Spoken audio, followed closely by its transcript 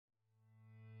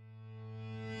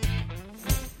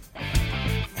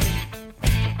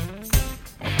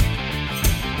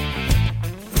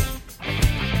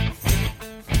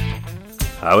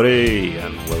Howdy,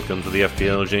 and welcome to the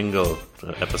FPL Jingle,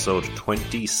 episode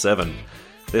 27.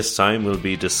 This time we'll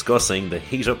be discussing the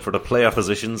heat up for the playoff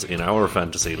positions in our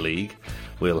fantasy league.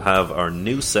 We'll have our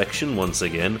new section once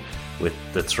again with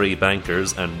the 3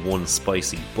 bankers and 1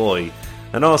 spicy boy.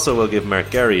 And also we'll give Mark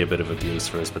Gary a bit of abuse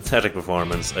for his pathetic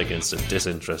performance against a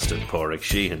disinterested Pádraig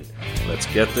Sheehan. Let's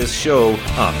get this show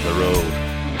on the road.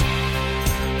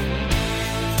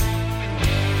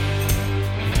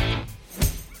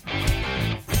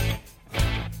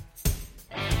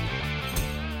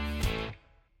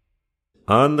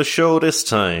 On the show this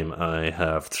time, I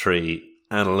have 3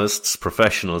 analysts,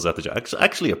 professionals at the job.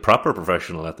 Actually, a proper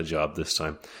professional at the job this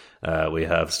time. We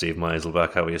have Steve Meisel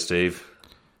back. How are you, Steve?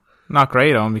 Not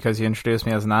great, Owen, because you introduced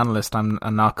me as an analyst. I'm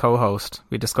not co-host.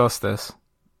 We discussed this.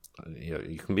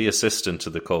 You can be assistant to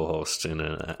the co-host in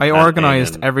a. I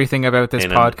organised everything about this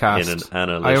podcast. In an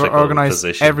analytical I organised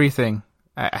position. everything.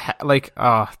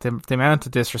 The amount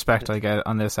of disrespect I get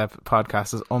on this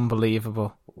podcast is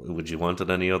unbelievable. Would you want it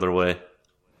any other way?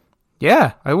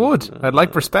 Yeah, I would. I'd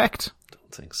like respect.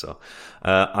 Don't think so.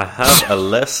 I have a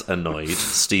less annoyed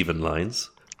Stephen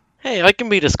Lyons. Hey, I can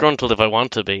be disgruntled if I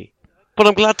want to be, but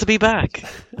I'm glad to be back.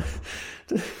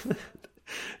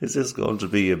 Is this going to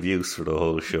be abuse for the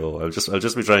whole show? I'll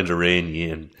just be trying to rein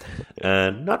you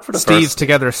in. Not for the Steve's first...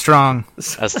 together strong.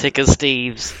 As thick as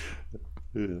Steve's.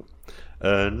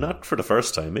 Not for the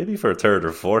first time, maybe for a third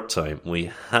or fourth time,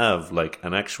 we have like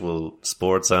an actual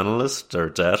sports analyst or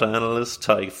data analyst,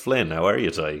 Tig Flynn. How are you,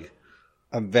 Tig?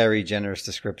 A very generous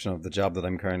description of the job that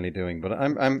I'm currently doing, but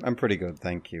I'm pretty good,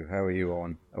 thank you. How are you,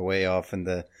 Owen? Away off in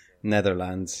the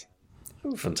Netherlands.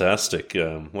 Oh, fantastic.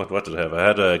 What did I have? I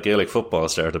had Gaelic football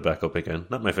started back up again.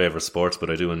 Not my favourite sports, but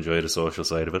I do enjoy the social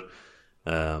side of it.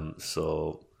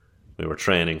 So we were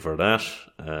training for that.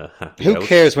 Who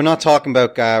cares? We're not talking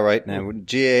about GA right now.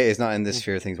 GA is not in this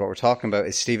sphere of things. What we're talking about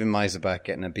is Stephen Meisel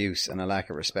getting abuse and a lack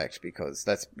of respect, because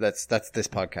that's this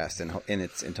podcast in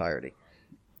its entirety.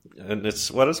 And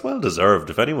it's well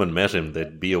deserved. If anyone met him,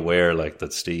 they'd be aware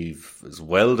that Steve is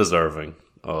well deserving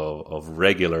of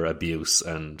regular abuse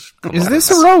and. Is this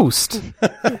a roast?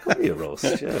 It could be a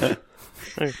roast. Yeah.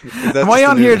 Am I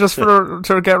on here just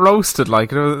to get roasted,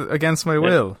 against my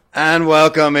will? And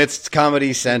welcome, it's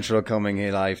Comedy Central coming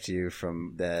here live to you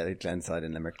from the Glenside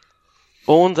in Limerick.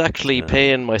 Owen's actually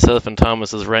paying myself and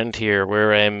Thomas's rent here.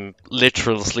 We're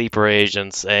literal sleeper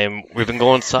agents. We've been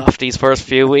going soft these first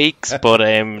few weeks, but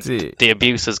the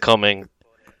abuse is coming.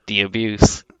 The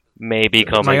abuse may be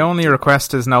coming. My only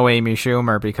request is no Amy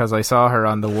Schumer, because I saw her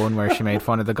on the one where she made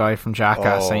fun of the guy from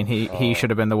Jackass, saying he should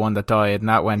have been the one that died, and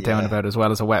that went down about as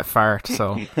well as a wet fart.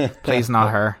 So please, not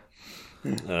her.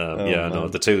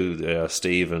 The two,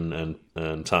 Steve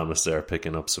and Thomas, there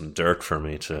picking up some dirt for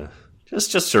me to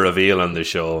just to reveal on the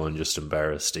show and just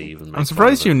embarrass Steve. And I'm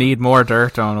surprised you need more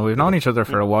dirt on. We've known each other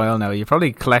for a while now. You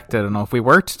probably collected enough. We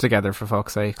worked together, for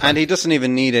fuck's sake. And he doesn't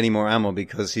even need any more ammo,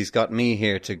 because he's got me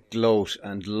here to gloat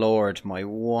and lord my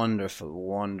wonderful,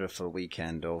 wonderful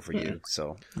weekend over you.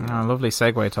 So, lovely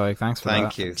segue, Tig. Thanks for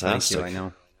that. Thank you. I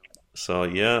know. So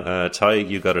Tig,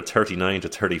 you got a 39 to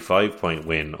 35 point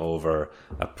win over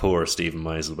a poor Stephen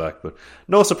Meisel, but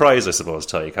no surprise, I suppose.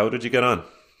 Tig, how did you get on?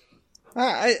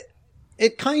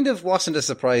 It kind of wasn't a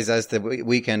surprise as the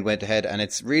weekend went ahead, and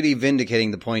it's really vindicating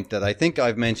the point that I think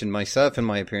I've mentioned myself in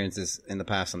my appearances in the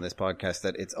past on this podcast,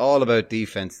 that it's all about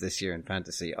defense this year in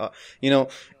fantasy.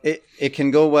 It can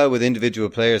go well with individual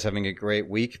players having a great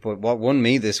week, but what won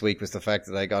me this week was the fact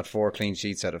that I got 4 clean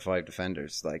sheets out of 5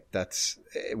 defenders. That's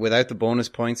without the bonus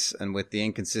points and with the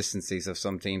inconsistencies of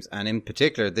some teams, and in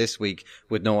particular this week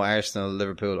with no Arsenal,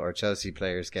 Liverpool or Chelsea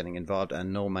players getting involved,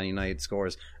 and no Man United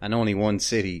scores, and only 1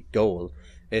 City goal.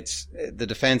 The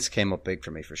defense came up big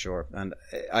for me for sure. And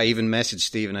I even messaged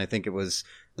Stephen, I think it was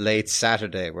late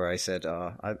Saturday, where I said,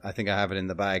 I think I have it in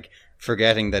the bag,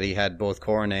 forgetting that he had both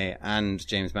Cornet and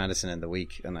James Maddison in the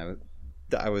week. And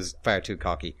I was far too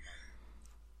cocky.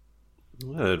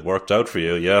 Well, it worked out for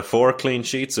you. Yeah, 4 clean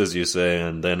sheets, as you say,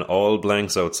 and then all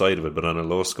blanks outside of it. But on a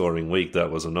low scoring week, that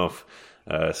was enough.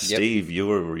 Steve, you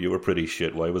were pretty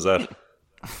shit. Why was that?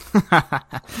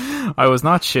 I was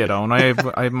not shit on.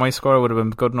 My score would have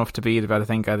been good enough to beat about, I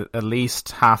think, at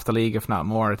least half the league, if not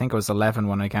more. I think it was 11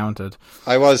 when I counted.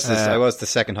 I was the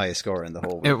second highest scorer in the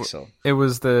whole week.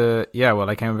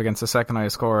 I came up against the second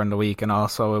highest scorer in the week, and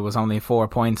also it was only 4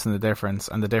 points in the difference,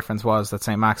 and the difference was that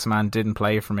St. Maximin didn't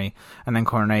play for me, and then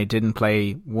Cornet didn't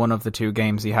play one of the 2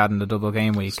 games he had in the double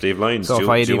game week. Steve Lyons, do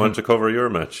you want to cover your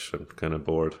match? I'm kind of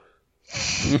bored.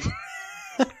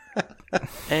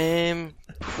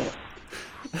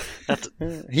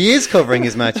 He is covering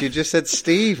his match. You just said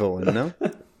Steve, Owen, no?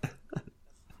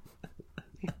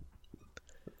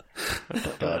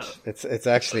 God, it's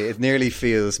actually, it nearly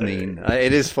feels mean.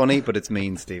 It is funny, but it's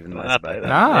mean, Stephen. That's about it.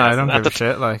 I don't give a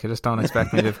shit. Like, I just don't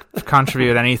expect me to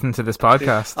contribute anything to this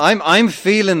podcast. I'm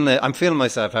feeling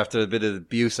myself after a bit of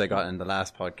abuse I got in the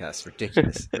last podcast.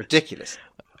 Ridiculous.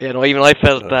 Yeah, no, even I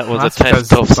felt that was a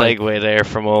tough segue there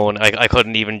from Owen. I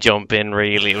couldn't even jump in,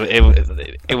 really.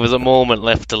 It was a moment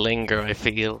left to linger, I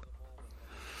feel.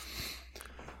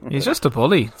 He's just a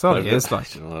bully. That's all he is.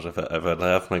 Like, you know what? I've had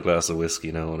half my glass of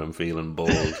whiskey now, and I'm feeling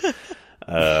bold.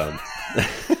 I'm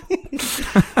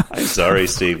sorry,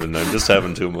 Stephen. I'm just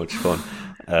having too much fun.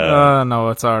 No,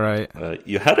 it's all right.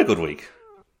 You had a good week.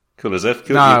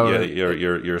 Kulusevski,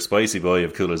 your spicy boy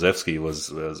of Kulusevski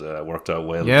was worked out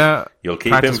well. Yeah, you'll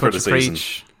keep him for the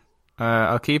season.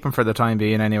 I'll keep him for the time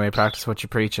being anyway. Practice what you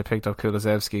preach. I picked up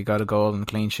Kulusevski, got a goal and a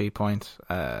clean sheet point.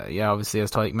 Obviously,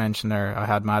 as Tyke mentioned there, I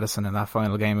had Maddison in that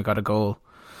final game. We got a goal.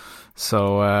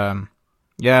 So,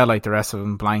 like the rest of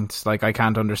them blanked. Like, I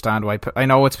can't understand why. I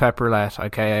know it's Pep Roulette.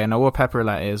 Okay, I know what Pep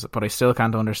Roulette is, but I still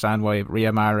can't understand why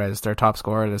Riyad Mahrez, their top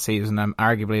scorer of the season and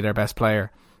arguably their best player,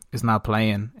 is not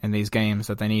playing in these games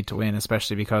that they need to win,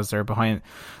 especially because they're behind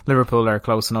Liverpool. Are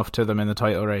close enough to them in the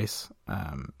title race.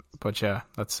 But yeah,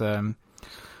 that's I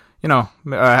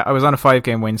was on a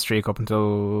 5-game win streak up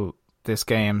until this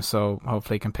game, so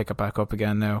hopefully can pick it back up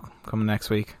again now coming next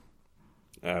week.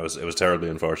 It was terribly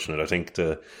unfortunate. I think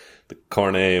the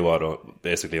Cornet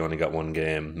basically only got one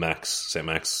game. Max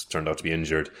turned out to be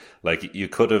injured. Like, you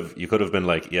could have been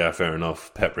like, yeah, fair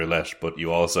enough, Pep Roulette, but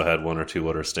you also had one or two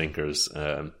other stinkers.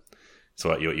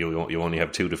 So you only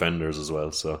have 2 defenders as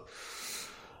well. So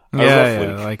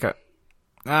look,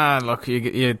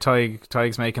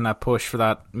 Tig's making that push for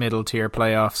that middle tier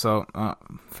playoff, so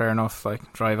fair enough.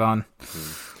 Like, drive on.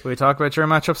 Will we talk about your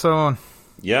matchup, so?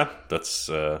 Yeah, that's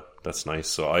nice.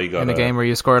 So I got in a game where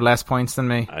you scored less points than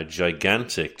me, a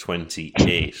gigantic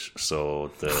 28.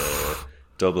 So the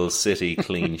double City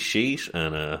clean sheet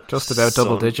and a just about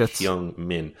double digits. Young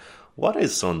Min. What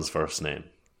is Son's first name?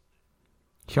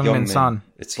 Heung-min Son.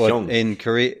 It's but Young in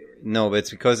Korea. No, but it's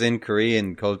because in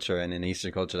Korean culture and in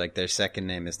Eastern culture, like, their second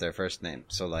name is their first name.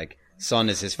 So, like, Son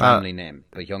is his family name,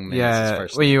 but Heung-min is his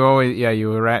first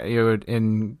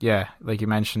name. Like you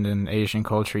mentioned, in Asian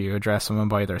culture, you address someone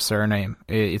by their surname.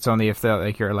 It's only if they're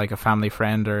like, you're like a family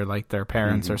friend or like their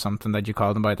parents or something, that you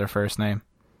call them by their first name.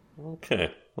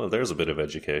 Okay, well, there's a bit of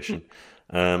education.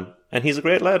 And he's a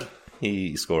great lad.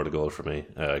 He scored a goal for me.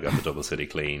 Got the double City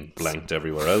clean, blanked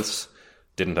everywhere else.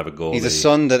 Didn't have a goal. He's a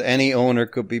son that any owner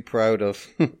could be proud of.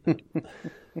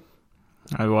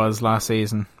 I was last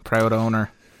season. Proud owner.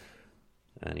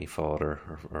 Any father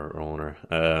or owner.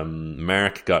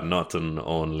 Mark got nothing,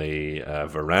 only a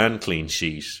Varane clean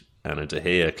sheet and a De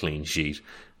Gea clean sheet.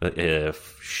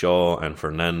 Shaw and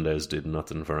Fernandes did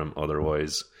nothing for him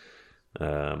otherwise.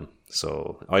 Benrahma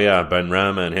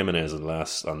and Jimenez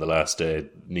on the last day,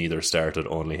 neither started,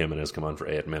 only Jimenez come on for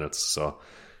 8 minutes. So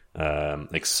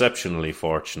exceptionally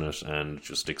fortunate and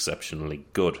just exceptionally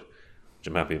good, which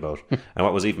I'm happy about. And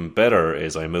what was even better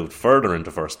is I moved further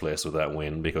into first place with that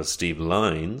win, because Steve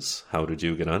Lyons, how did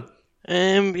you get on?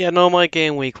 My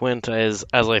game week went as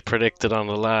I predicted on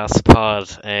the last pod.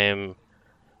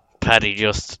 Paddy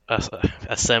just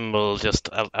assembled just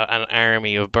an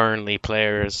army of Burnley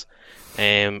players,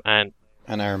 and an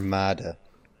armada,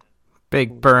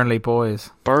 big Burnley boys,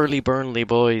 Burnley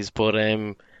boys. But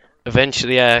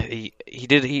eventually, he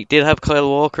did have Kyle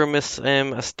Walker miss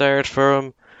a start for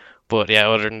him, but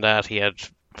other than that, he had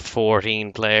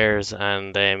 14 players,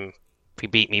 and he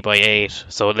beat me by 8.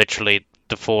 So literally,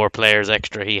 the 4 players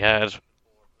extra he had,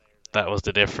 that was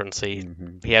the difference. He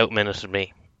outminuted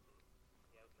me.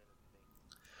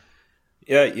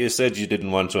 Yeah, you said you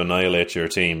didn't want to annihilate your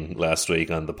team last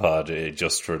week on the pod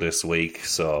just for this week.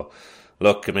 So,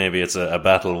 look, maybe it's a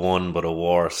battle won, but a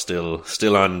war still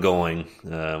ongoing.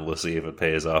 We'll see if it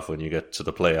pays off when you get to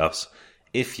the playoffs,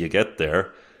 if you get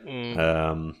there. We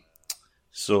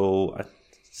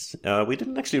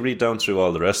didn't actually read down through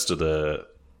all the rest of the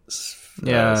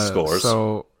scores.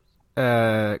 So,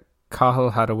 Cahill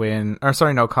had a win.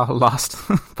 Cahill lost.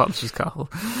 Apologies, Cahill.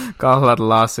 Cahill had a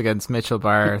loss against Mitchell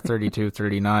Barr,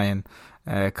 32-39.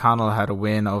 Connell had a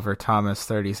win over Thomas,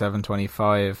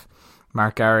 37-25.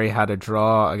 Mark Gary had a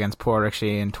draw against Porrick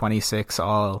Sheehan,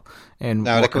 26-all.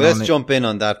 Let's jump in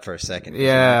on that for a second.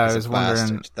 Yeah, I was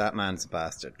wondering. Bastard. That man's a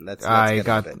bastard. Let's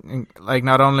get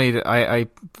not only did I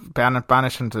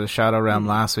banished him to the Shadow Realm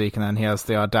last week, and then he has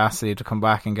the audacity to come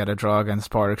back and get a draw against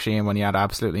Porrick Sheehan when he had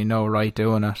absolutely no right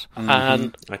doing it.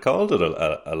 And I called it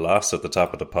a loss at the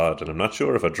top of the pod, and I'm not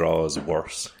sure if a draw is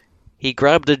worse. He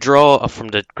grabbed a draw from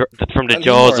the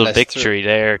jaws of victory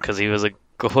there, because he was a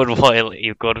good while.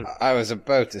 You could. I was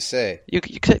about to say. You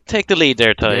take the lead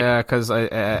there, Ty. Yeah, because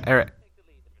Eric.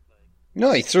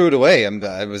 No, he threw it away.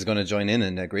 I was going to join in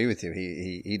and agree with you.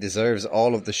 He deserves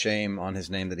all of the shame on his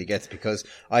name that he gets, because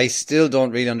I still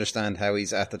don't really understand how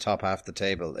he's at the top half of the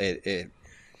table. It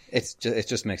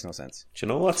just makes no sense. Do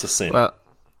you know what's a sin? Well,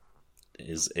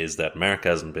 is that Mark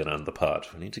hasn't been on the pod.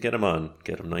 We need to get him on,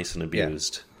 get him nice and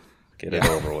abused, get it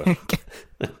over with.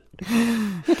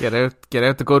 get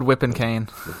out the good whipping cane.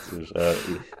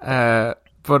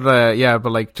 But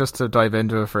like, just to dive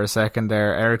into it for a second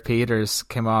there, Eric Peters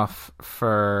came off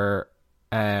for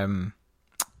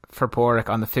Porrick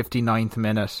on the 59th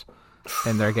minute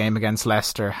in their game against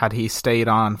Leicester. Had he stayed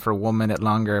on for 1 minute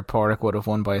longer, Porrick would have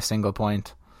won by a single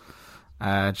point.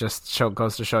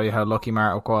 Goes to show you how lucky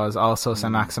Mark was. Also,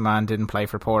 Saint-Maximin didn't play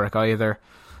for Porrick either.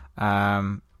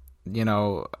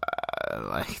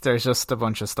 Like, there's just a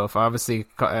bunch of stuff. Obviously,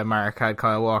 Mark had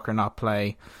Kyle Walker not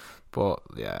play, but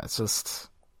yeah, it's just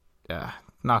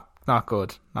not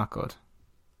good.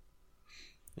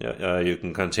 Yeah, you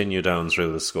can continue down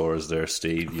through the scores there,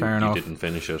 Steve. You didn't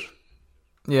finish it.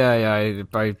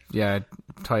 Yeah,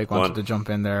 Tyke wanted to jump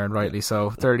in there, and rightly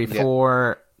so.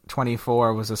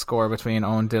 34-24 was a score between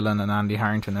Owen Dillon and Andy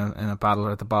Harrington in a battle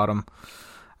at the bottom.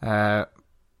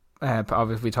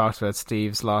 Obviously, we talked about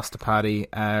Steve's loss to Paddy.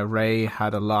 Ray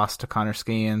had a loss to Connor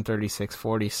Skean,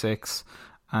 36-46.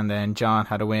 And then John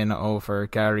had a win over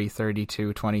Gary,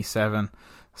 32-27.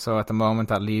 So at the moment,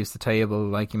 that leaves the table,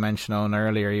 like you mentioned, Owen,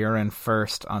 earlier. You're in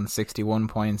first on 61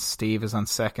 points. Steve is on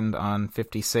second on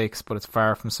 56, but it's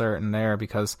far from certain there,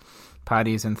 because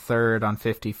Paddy's in third on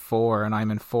 54 and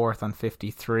I'm in fourth on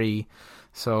 53.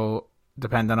 So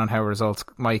depending on how results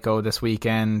might go this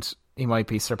weekend, he might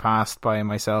be surpassed by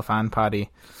myself and Paddy.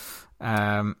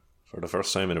 For the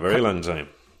first time in a very long time.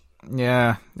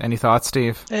 Yeah. Any thoughts,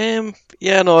 Steve? I've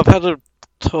had a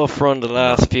tough run the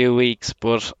last few weeks,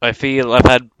 but I feel I've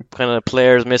had kind of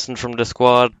players missing from the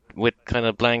squad with kind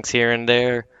of blanks here and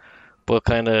there, but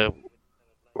kind of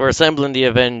we're assembling the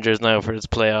Avengers now for this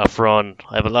playoff run.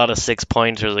 I have a lot of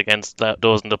 6-pointers against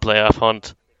those in the playoff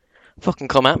hunt. Fucking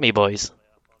come at me, boys.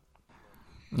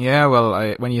 Yeah,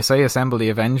 well, when you say assemble the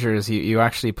Avengers, you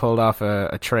actually pulled off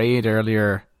a trade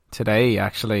earlier today,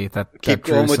 actually. Keep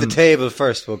going with the table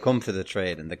first. We'll come to the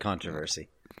trade and the controversy.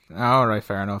 All right,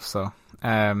 fair enough. So,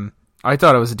 I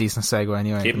thought it was a decent segue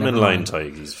anyway. Keep him in line,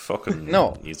 Tig. He's fucking...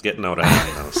 No. He's getting out of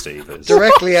hand now, Steve.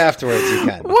 Directly afterwards you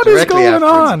can. What is going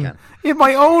on? In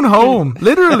my own home.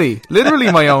 Literally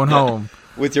my own home.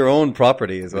 With your own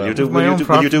property as well. Will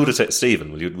you do the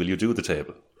Stephen, will you do the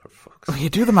table? Will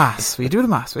you do the maths? Mark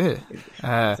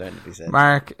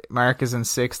is in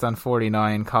 6th on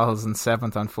 49, Coles in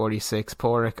 7th on 46,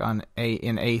 Porrick in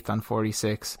 8th on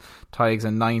 46, Tiggs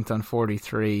in 9th on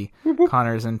 43,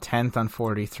 Connor's in 10th on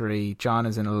 43, John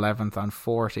is in 11th on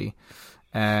 40,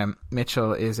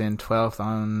 Mitchell is in 12th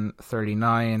on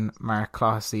 39, Mark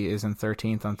Clossy is in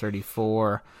 13th on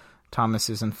 34, Thomas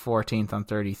is in 14th on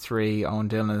 33, Owen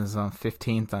Dillon is on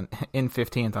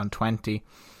 15th on 20,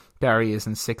 Gary is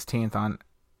in 16th on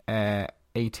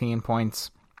 18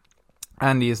 points.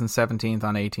 Andy is in 17th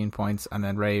on 18 points. And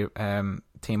then Ray,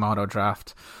 Team Auto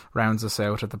Draft, rounds us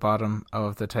out at the bottom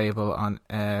of the table on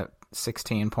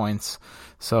 16 points.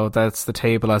 So that's the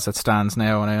table as it stands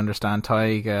now. And I understand,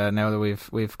 Tig, now that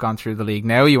we've gone through the league,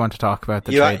 now you want to talk about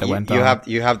the trade that went on.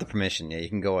 You have the permission. Yeah, you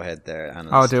can go ahead there.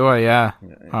 Analyst. Oh, do I? Yeah.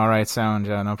 All right, sound.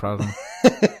 Yeah, no problem.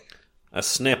 A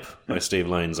snip by Steve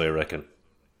Lyons, I reckon.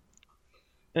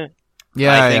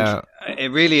 Yeah, I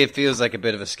think it feels like a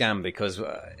bit of a scam, because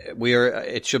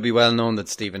it should be well known that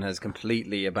Stephen has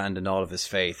completely abandoned all of his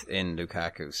faith in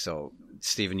Lukaku. So,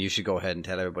 Stephen, you should go ahead and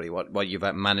tell everybody what you've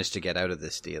managed to get out of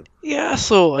this deal. Yeah,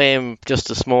 so just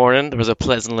this morning there was a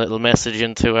pleasant little message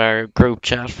into our group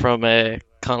chat from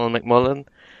Conal McMullen,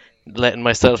 letting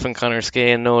myself and Connor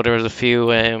Skane know there was a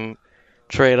few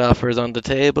trade offers on the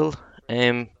table.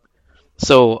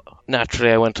 So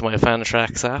naturally I went to my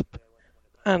Fantrax app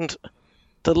and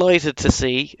delighted to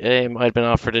see I'd been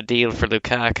offered a deal for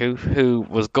Lukaku, who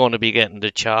was going to be getting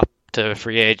the chop to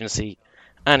free agency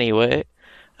anyway.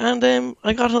 And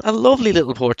I got a lovely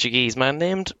little Portuguese man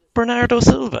named Bernardo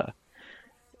Silva.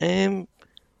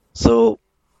 So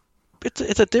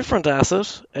it's a different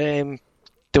asset.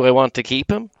 Do I want to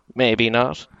keep him? Maybe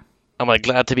not. Am I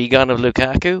glad to be gone of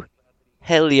Lukaku?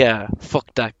 Hell yeah,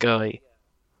 fuck that guy.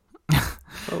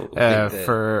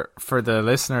 For the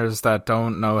listeners that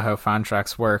don't know how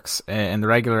Fantrax works, in the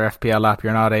regular FPL app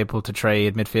you're not able to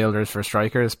trade midfielders for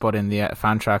strikers, but in the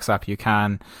Fantrax app you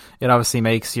can. It obviously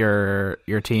makes your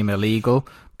team illegal,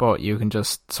 but you can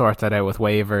just sort that out with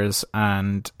waivers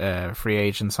and free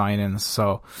agent signings.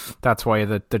 So that's why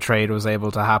the trade was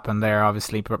able to happen there.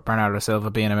 Obviously Bernardo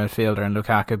Silva being a midfielder and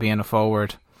Lukaku being a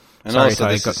forward. And also,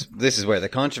 this is where the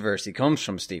controversy comes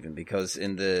from, Stephen, because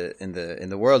in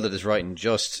the world that is right and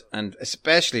just, and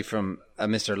especially from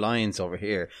Mr. Lyons over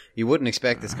here, you wouldn't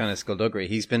expect this kind of skullduggery.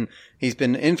 He's been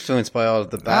influenced by all of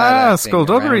the bad.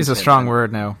 Skullduggery is a strong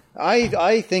word now.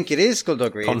 I think it is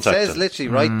skullduggery. It says literally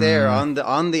right there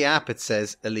on the app. It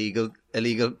says illegal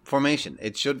formation.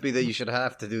 It should be that you should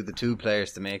have to do the two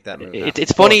players to make that move.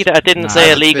 It's funny that it didn't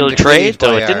say illegal trade,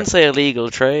 though. It didn't say illegal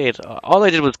trade. All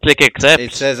I did was click accept.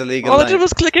 It says illegal. All I did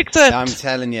was click accept. I'm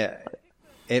telling you,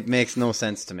 it makes no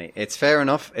sense to me. It's fair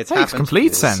enough. It's makes happened.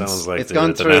 Complete sense. Sounds like it's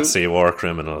gone the through. Nazi war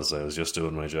criminals. I was just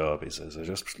doing my job. He says, I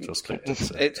just clicked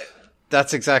accept.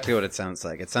 That's exactly what it sounds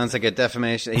like. It sounds like a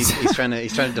defamation. He's trying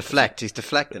to deflect. He's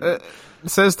deflecting. It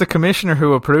says the commissioner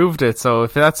who approved it. So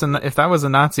if that was a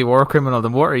Nazi war criminal,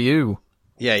 then what are you?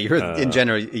 Yeah, you're in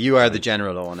general. You are the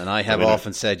general, Owen, and I have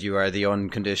often said you are the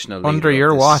unconditional under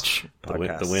your watch.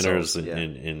 The winners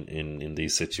in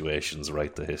these situations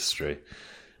write the history.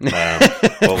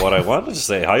 But what I wanted to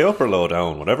say, high up or low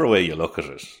down, whatever way you look at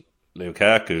it,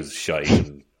 Lukaku's shite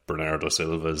and Bernardo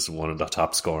Silva is one of the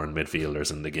top scoring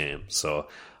midfielders in the game. So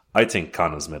I think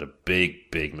Connell's made a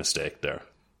big mistake there.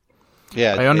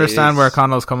 Yeah, I understand where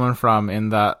Connell's coming from in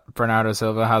that Bernardo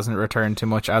Silva hasn't returned too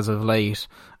much as of late.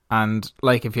 And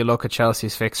like if you look at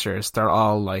Chelsea's fixtures, they're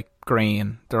all like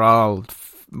green. They're all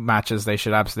matches they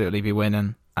should absolutely be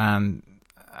winning. And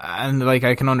like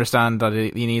I can understand that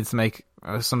he needs to make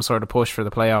some sort of push for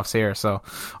the playoffs here. So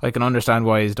I can understand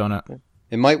why he's done it.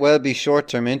 It might well be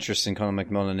short-term interest in Conor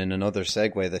McMullen in another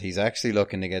segue that he's actually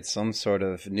looking to get some sort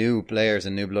of new players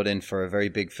and new blood in for a very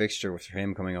big fixture for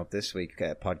him coming up this week.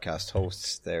 Podcast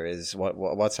hosts, there is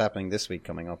what's happening this week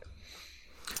coming up.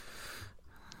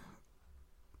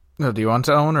 No, do you want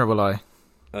to own or will I?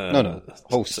 No.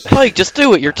 Hosts. Mike, just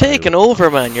do it. You're taking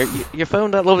over, man. You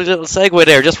found that lovely little segue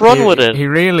there. Just run with it. He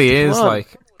really is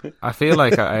like. I feel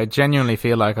like I genuinely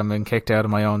feel like I'm being kicked out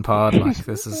of my own pod. Like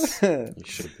this is. You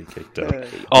should be kicked out.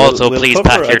 Also, please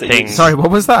pack your things. Sorry, what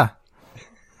was that?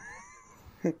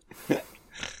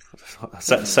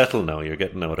 Settle now. You're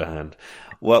getting out of hand.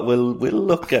 What we'll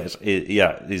look at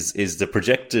is the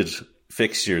projected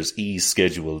fixtures ease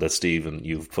schedule that Stephen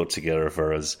you've put together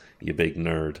for us, you big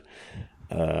nerd.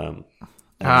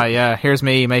 Here's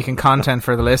me making content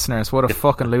for the listeners. What a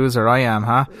fucking loser I am,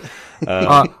 huh?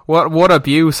 What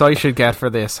abuse I should get for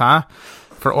this, huh?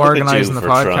 For organising the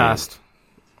podcast.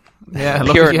 Yeah,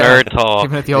 pure nerd talk.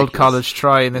 Giving it the old college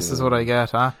try, and this is what I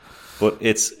get, huh? But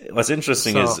what's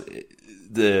interesting is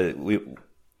the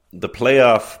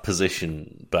playoff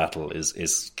position battle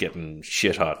is getting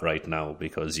shit hot right now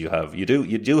because you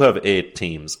do have 8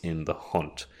 teams in the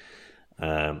hunt.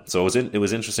 So it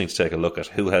was interesting to take a look at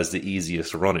who has the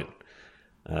easiest running.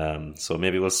 So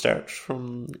maybe we'll start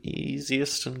from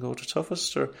easiest and go to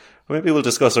toughest, or maybe we'll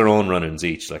discuss our own run-ins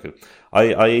each. Like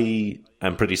I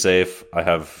am pretty safe. I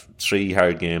have 3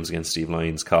 hard games against Steve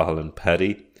Lyons, Cahill and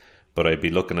Paddy, but I'd be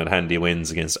looking at handy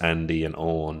wins against Andy and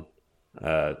Owen.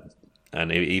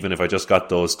 And even if I just got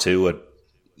those 2,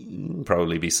 I'd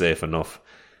probably be safe enough.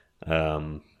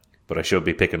 But I should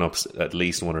be picking up at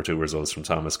least 1 or 2 results from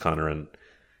Thomas, Connor, and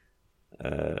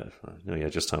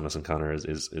just Thomas and Connor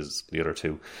is the other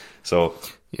 2. So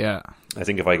yeah, I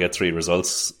think if I get 3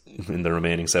 results in the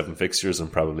remaining 7 fixtures, I'm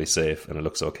probably safe, and it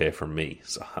looks okay for me.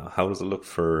 So how does it look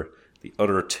for the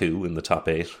other 2 in the top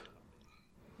 8?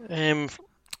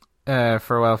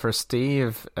 For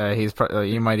Steve, he's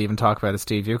you might even talk about it,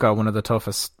 Steve. You've got one of the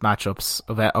toughest matchups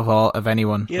of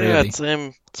anyone. Yeah, really.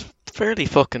 It's fairly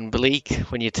fucking bleak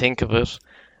when you think of it.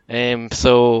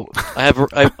 So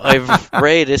I've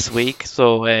Ray this week,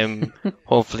 so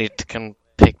hopefully can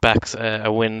pick back a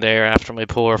win there after my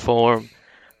poor form.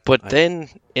 But then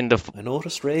I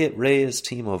noticed Ray is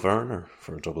Timo Werner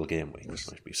for a double game week.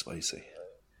 This might be spicy.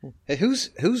 Hey,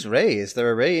 who's Ray? Is there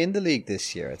a Ray in the league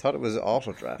this year? I thought it was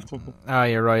auto draft. Oh,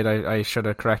 you're right. I should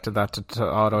have corrected that to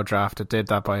auto draft. It did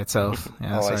that by itself.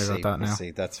 Yeah, sorry about that now. I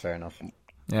see. That's fair enough.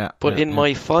 Yeah, but in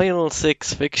my final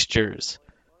 6 fixtures,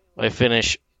 I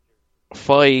finish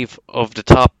 5 of the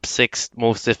top 6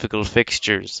 most difficult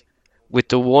fixtures, with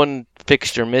the one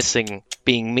fixture missing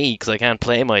being me because I can't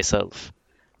play myself.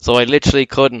 So I literally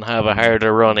couldn't have a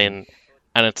harder run in,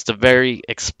 and it's the very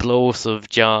explosive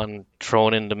John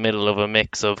thrown in the middle of a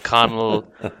mix of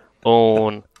Connell,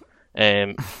 Owen,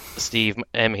 Steve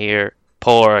M here,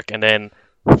 Pork, and then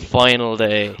final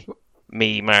day,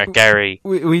 me, Mark, Gary.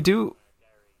 We do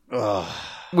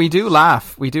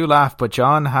laugh, but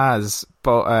John has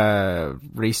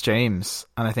Reece James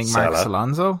and I think Marcus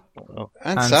Alonso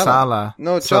and Salah.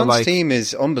 No, John's team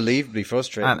is unbelievably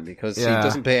frustrating because he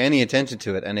doesn't pay any attention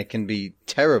to it and it can be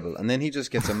terrible, and then he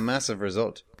just gets a massive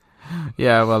result.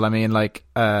 Yeah, well, I mean, like,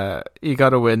 he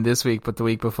got a win this week, but the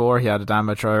week before he had a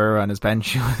Adama Traore on his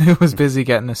bench who was busy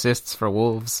getting assists for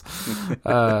Wolves.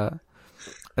 I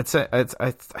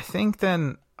think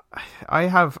then I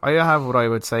have what I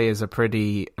would say is a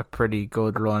pretty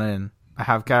good run in. I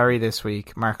have Gary this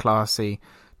week, Mark Clossy,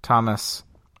 Thomas,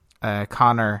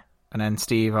 Connor, and then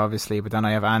Steve, obviously, but then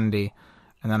I have Andy,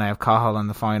 and then I have Cahill in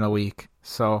the final week.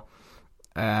 So,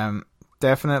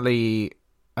 definitely.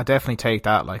 I definitely take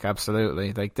that, like,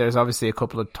 absolutely. Like, there's obviously a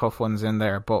couple of tough ones in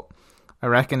there, but I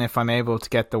reckon if I'm able to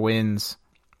get the wins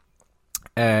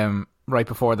right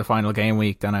before the final game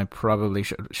week, then I probably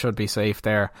should be safe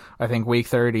there. I think week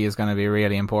 30 is going to be a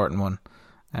really important one.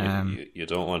 You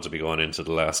don't want to be going into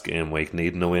the last game week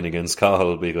needing a win against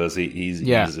Cahill because he's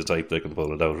the type that can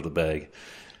pull it out of the bag.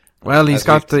 Well, he's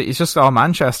just all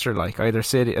Manchester, like either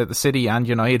City and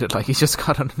United. Like he's just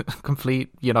got a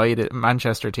complete United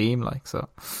Manchester team, like so.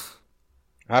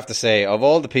 I have to say, of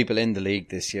all the people in the league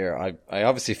this year, I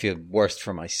obviously feel worst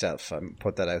for myself. I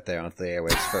put that out there onto the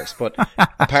airwaves first. But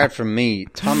apart from me,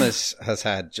 Thomas has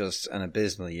had just an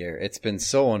abysmal year. It's been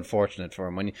so unfortunate for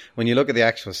him. When you look at the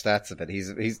actual stats of it,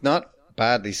 he's not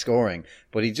badly scoring,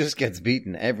 but he just gets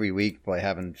beaten every week by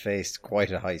having faced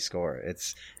quite a high score.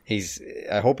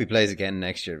 I hope he plays again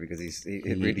next year because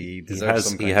he deserves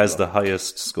some kind He has of the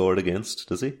highest scored against,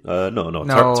 does he? Third highest.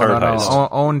 highest.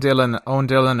 Owen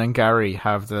Dillon and Gary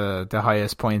have the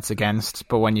highest points against,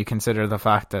 but when you consider the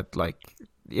fact that but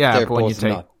when you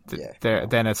take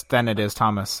then it is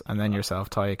Thomas and then yourself,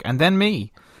 Tyke, and then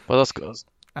me. Well, that's good.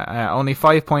 Only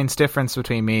 5 points difference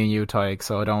between me and you, Tyke,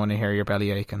 so I don't want to hear your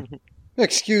belly aching.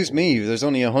 Excuse me, there's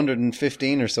only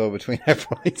 115 or so between our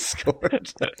points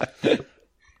scored.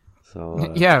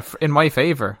 So, yeah, in my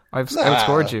favour. I've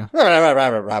outscored you.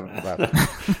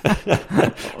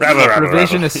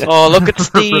 Revisionist. Oh, look at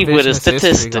Steve with his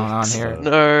statistics.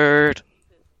 Nerd.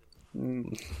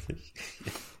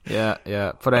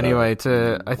 Yeah. But anyway,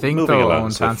 to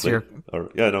answer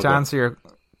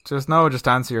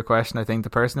your question, I think the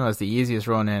person who has the easiest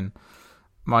run in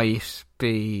might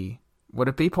be. Would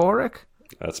it be Porrick?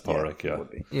 That's Porrick, yeah.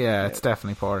 Yeah, it's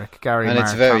definitely Porrick. Gary, and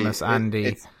Mark, Thomas,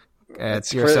 Andy.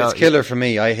 It's killer for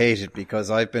me. I hate it because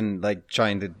I've been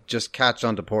trying to just catch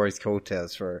onto Porrick's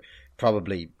coattails for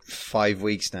probably 5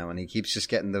 weeks now, and he keeps just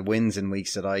getting the wins in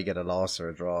weeks that I get a loss or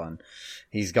a draw, and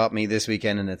he's got me this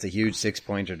weekend, and it's a huge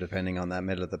 6-pointer depending on that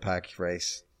middle of the pack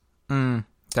race.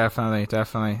 Definitely.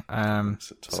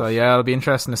 So yeah, it'll be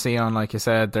interesting to see on, like you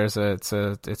said, it's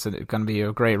going to be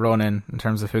a great run in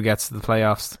terms of who gets to the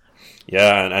playoffs.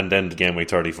 Yeah, and then the game week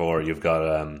 34, you've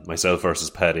got myself versus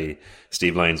Paddy,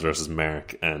 Steve Lyons versus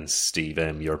Mark, and Steve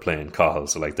M. You're playing Cahill.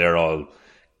 So they're all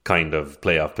kind of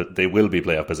playoff, but they will be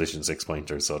playoff position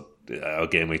 6-pointers. So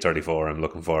game week 34, I'm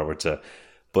looking forward to.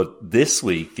 But this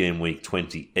week, game week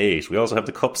 28, we also have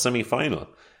the Cup semi-final.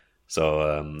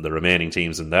 So the remaining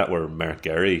teams in that were Mark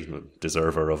Gary,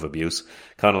 deserver of abuse,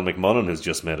 Conal McMullen, who's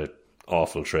just made an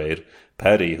awful trade,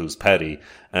 Paddy, who's Paddy,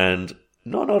 and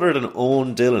none other than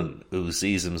Owen Dillon, who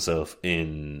sees himself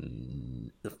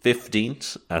in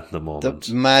 15th at the moment.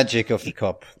 The magic of the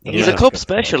Cup. He's a Cup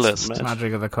specialist.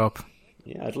 Magic of the Cup.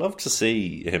 Yeah, I'd love to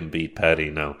see him beat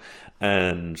Paddy now.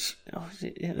 And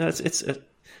it's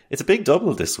a big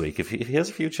double this week. If he has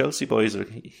a few Chelsea boys,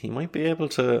 he might be able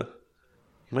to...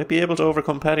 He might be able to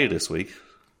overcome Paddy this week.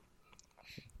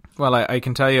 Well, I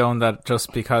can tell you, Owen, that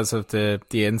just because of the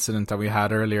incident that we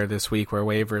had earlier this week where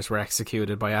waivers were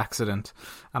executed by accident,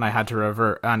 and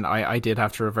I did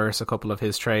have to reverse a couple of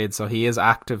his trades, so he is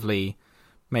actively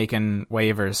making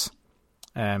waivers.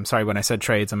 Sorry, when I said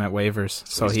trades, I meant waivers.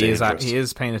 So he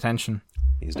is paying attention.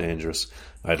 He's dangerous.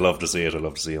 I'd love to see it. I'd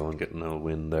love to see Owen getting a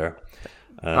win there.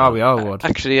 We all would.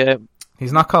 Actually,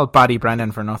 he's not called Baddy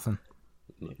Brennan for nothing.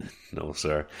 No,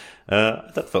 sir.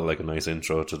 That felt like a nice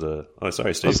intro to the... Oh,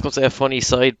 sorry, Steve. I was going to say a funny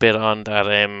side bit on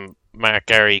that Mark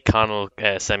Gary Connell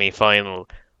semi-final.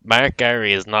 Mark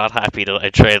Gary is not happy that I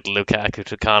traded Lukaku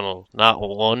to Connell. Not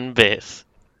one bit.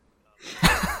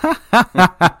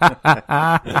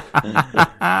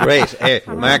 Great. Hey,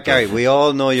 Mark Gary, we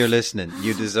all know you're listening.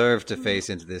 You deserve to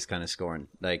face into this kind of scoring.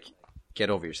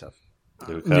 Get over yourself.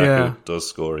 Lukaku does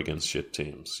score against shit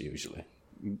teams, usually.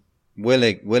 will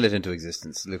it into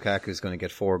existence. Lukaku's going to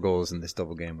get 4 goals in this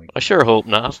double game week. I sure hope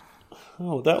not.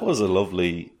 Oh, that was a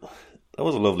lovely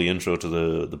intro to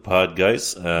the pod,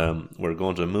 guys. We're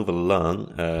going to move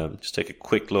along. Just take a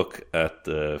quick look at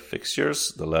the fixtures.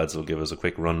 The lads will give us a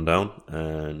quick rundown,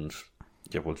 and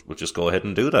yeah, we'll just go ahead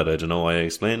and do that. I don't know why I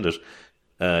explained it.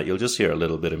 You'll just hear a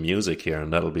little bit of music here,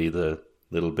 and that'll be the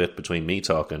little bit between me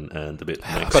talking and the bit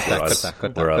next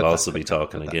where I'll also be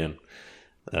talking again.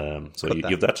 So you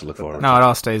have that to look forward to. No, it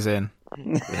all stays in.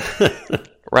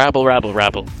 Rabble, rabble,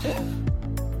 rabble.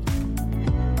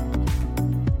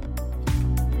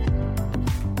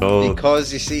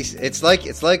 Because you see, it's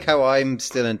like how I'm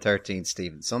still in 13th,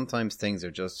 Stephen. Sometimes things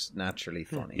are just naturally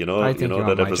funny. You know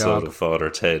that episode of Father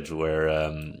Ted where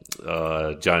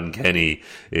John Kenny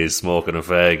is smoking a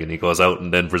fag and he goes out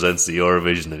and then presents the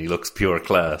Eurovision and he looks pure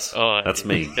class. That's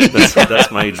me.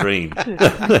 That's my dream.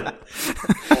 I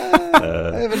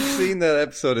haven't seen that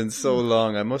episode in so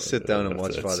long. I must sit down and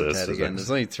watch Father Ted again. There's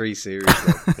only 3 series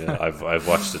left. Yeah, I've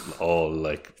watched it all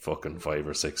like fucking 5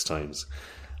 or 6 times.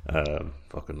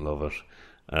 Fucking love it.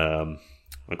 I'm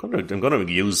going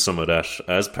to use some of that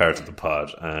as part of the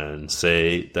pod and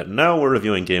say that now we're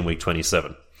reviewing game week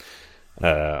 27.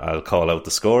 I'll call out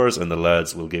the scores and the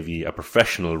lads will give you a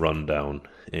professional rundown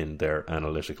in their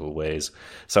analytical ways.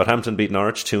 Southampton beat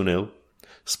Norwich 2-0.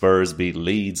 Spurs beat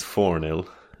Leeds 4-0.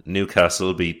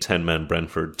 Newcastle beat 10-man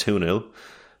Brentford 2-0.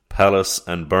 Palace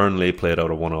and Burnley played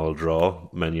out a 1-1 draw.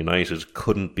 Man United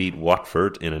couldn't beat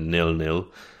Watford in a 0-0.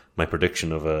 My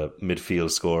prediction of a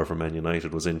midfield score for Man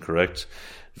United was incorrect.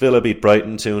 Villa beat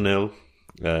Brighton 2-0.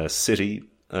 City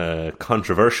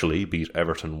controversially beat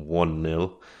Everton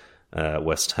 1-0.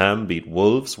 West Ham beat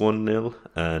Wolves 1-0.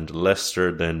 And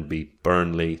Leicester then beat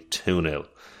Burnley 2-0.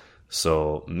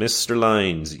 So, Mr.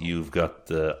 Lyons, you've got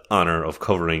the honour of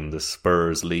covering the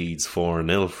Spurs Leeds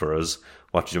 4-0 for us.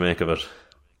 What did you make of it?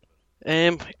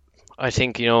 I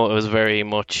think, it was very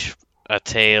much a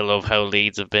tale of how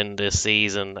Leeds have been this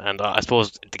season, and I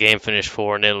suppose the game finished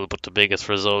 4-0, but the biggest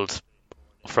result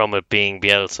from it being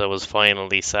Bielsa was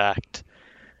finally sacked.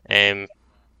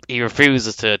 He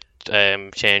refuses to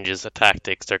change his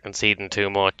tactics. They're conceding too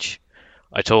much.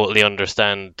 I totally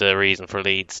understand the reason for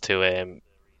Leeds to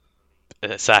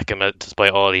sack him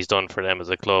despite all he's done for them as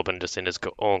a club and just in his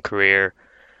own career.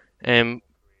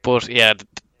 But yeah,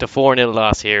 the 4-0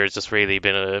 loss here has just really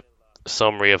been a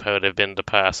summary of how they've been the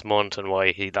past month and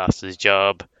why he lost his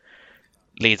job.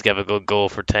 Leeds gave a good goal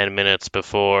for 10 minutes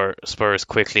before Spurs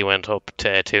quickly went up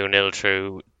to 2-0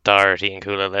 through Doherty and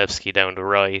Kulusevski down the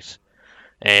right.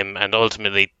 And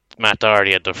ultimately, Matt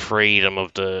Doherty had the freedom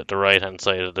of the right-hand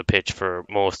side of the pitch for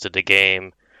most of the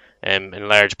game, in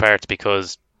large parts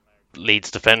because Leeds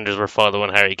defenders were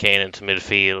following Harry Kane into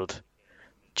midfield.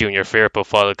 Junior Firpo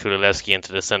followed Kulusevski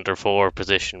into the centre-forward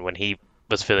position when he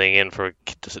was filling in for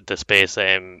the space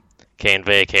Kane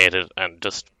vacated, and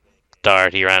just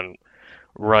Doherty ran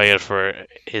riot for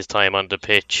his time on the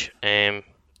pitch.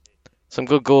 Some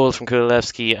good goals from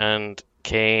Kulusevski and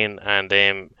Kane, and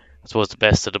I suppose the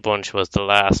best of the bunch was the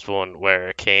last one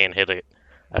where Kane hit a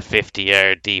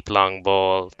 50-yard deep long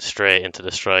ball straight into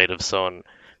the stride of Son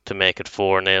to make it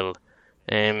 4-0.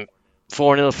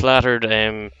 4-0 flattered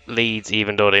Leeds,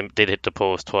 even though they did hit the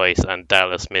post twice, and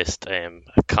Dallas missed a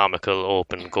comical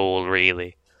open goal,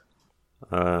 really.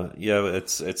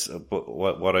 It's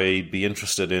what I'd be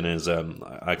interested in is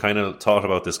I kind of thought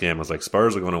about this game as like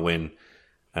Spurs are going to win,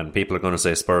 and people are going to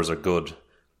say Spurs are good,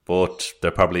 but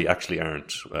they probably actually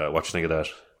aren't. What do you think of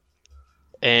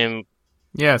that?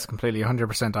 Yeah, it's completely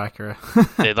 100% accurate.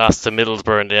 They lost to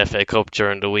Middlesbrough in the FA Cup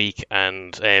during the week,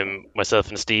 and myself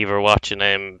and Steve were watching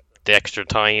the extra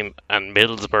time, and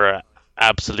Middlesbrough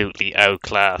absolutely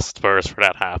outclassed Spurs for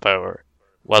that half hour.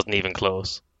 Wasn't even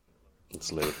close.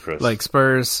 It's ludicrous. Like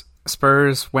Spurs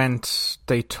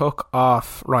they took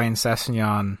off Ryan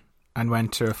Sessegnon and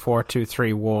went to a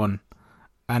 4-2-3-1,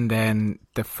 and then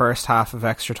the first half of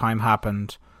extra time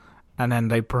happened, and then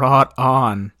they brought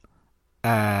on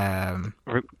Reguilon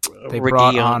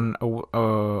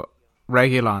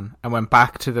and went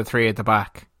back to the 3 at the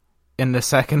back in the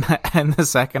second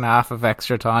half of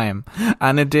extra time,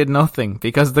 and it did nothing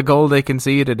because the goal they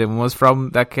conceded him was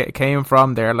came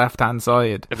from their left hand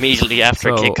side immediately after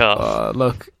kickoff.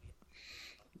 Look,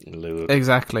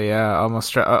 exactly, yeah,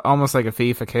 almost like a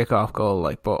FIFA kickoff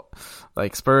goal.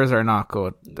 But Spurs are not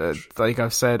good. Like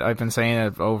I've been saying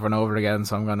it over and over again,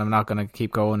 so I'm not going to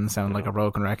keep going and sound like a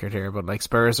broken record here. But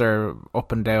Spurs are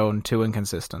up and down, too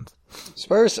inconsistent.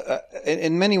 Spurs,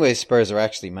 in many ways, Spurs are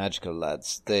actually magical,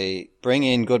 lads. They bring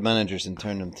in good managers and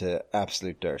turn them to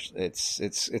absolute dirt.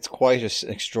 It's quite an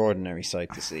extraordinary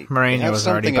sight to see. Mourinho was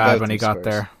already bad when he got Spurs.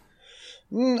 there.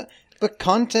 But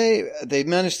Conte, they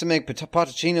managed to make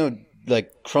Pochettino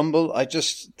like crumble.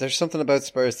 There's something about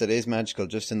Spurs that is magical,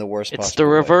 just in the worst possible way. It's the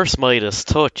reverse Midas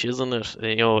touch, isn't it?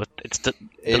 It's the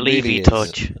Levy really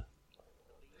touch.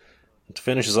 To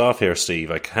finish us off here,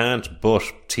 Steve, I can't but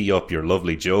tee up your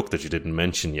lovely joke that you didn't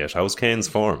mention yet. How's Kane's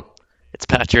form? It's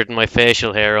patched in my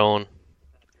facial hair, Owen.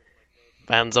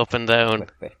 Bands up and down.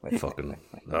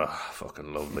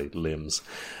 Fucking lovely limbs.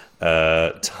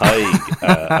 Tig,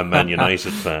 a Man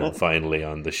United fan, finally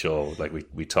on the show. Like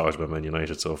we talked about Man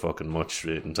United so fucking much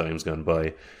in times gone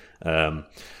by. But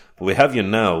we have you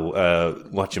now.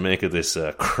 What you make of this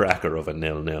cracker of a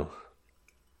 0-0?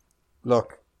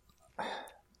 Look,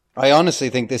 I honestly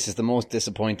think this is the most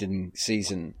disappointing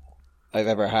season I've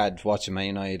ever had watching Man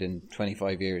United in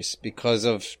 25 years because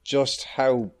of just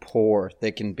how poor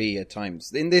they can be at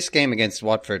times. In this game against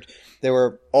Watford, they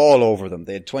were all over them.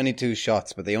 They had 22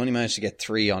 shots, but they only managed to get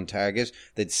 3 on target.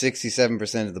 They had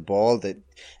 67% of the ball.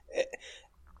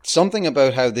 Something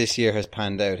about how this year has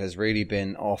panned out has really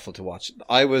been awful to watch.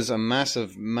 I was a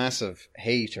massive, massive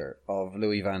hater of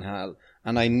Louis van Gaal,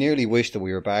 and I nearly wish that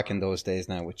we were back in those days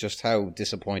now with just how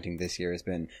disappointing this year has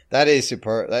been. That is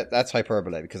that's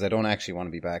hyperbole because I don't actually want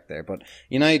to be back there. But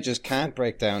United just can't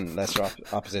break down lesser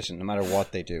opposition no matter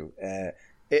what they do.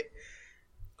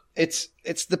 It's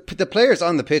the players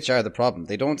on the pitch are the problem.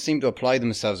 They don't seem to apply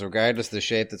themselves regardless of the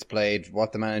shape that's played,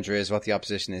 what the manager is, what the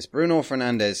opposition is. Bruno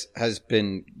Fernandes has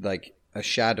been like a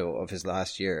shadow of his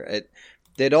last year.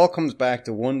 It all comes back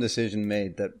to one decision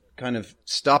made that kind of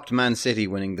stopped Man City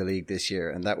winning the league this year,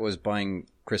 and that was buying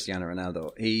Cristiano Ronaldo.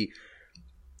 He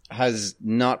has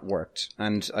not worked,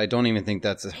 and I don't even think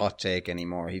that's a hot take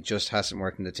anymore. He just hasn't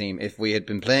worked in the team. If we had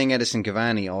been playing Edison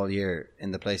Cavani all year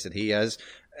in the place that he has,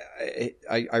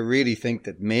 I really think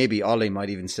that maybe Ollie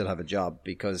might even still have a job,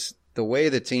 because the way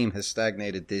the team has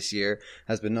stagnated this year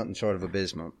has been nothing short of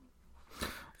abysmal.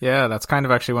 Yeah, that's kind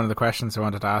of actually one of the questions I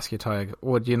wanted to ask you, Tig.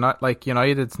 Would you not, like,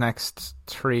 United's next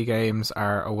 3 games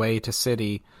are away to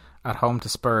City, at home to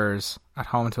Spurs, at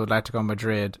home to Atletico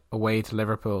Madrid, away to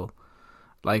Liverpool.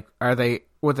 Like,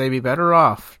 would they be better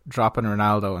off dropping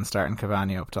Ronaldo and starting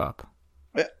Cavani up top?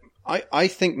 I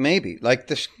think maybe. Like,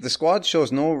 the squad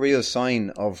shows no real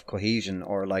sign of cohesion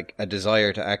or like a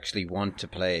desire to actually want to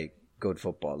play good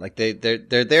football. Like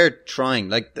they're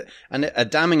trying. And a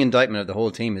damning indictment of the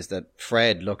whole team is that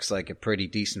Fred looks like a pretty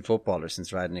decent footballer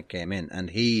since Radnick came in,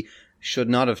 and he should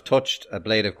not have touched a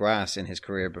blade of grass in his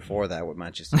career before that with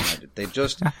Manchester United.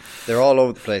 They're all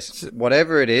over the place.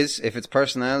 Whatever it is, if it's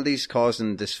personalities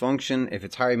causing dysfunction, if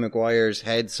it's Harry Maguire's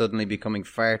head suddenly becoming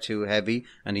far too heavy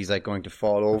and he's like going to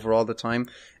fall over all the time,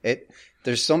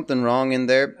 there's something wrong in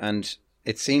there, and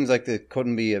it seems like they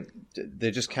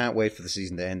just can't wait for the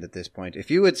season to end at this point. If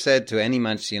you had said to any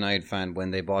Manchester United fan when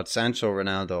they bought Sancho,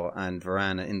 Ronaldo and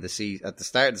Varane at the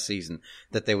start of the season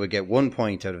that they would get 1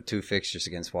 point out of 2 fixtures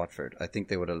against Watford, I think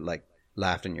they would have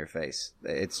laughed in your face.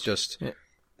 It's just,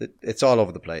 it's all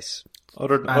over the place.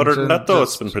 Other than that though,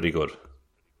 it's been pretty good.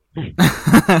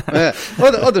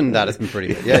 Other than that, it's been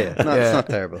pretty good. Yeah. No, yeah. It's not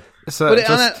terrible. So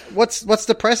but what's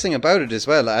depressing about it as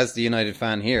well, as the United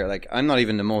fan here, like, I'm not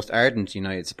even the most ardent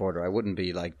United supporter. I wouldn't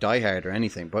be like diehard or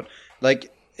anything, but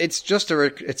like, it's just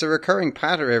it's a recurring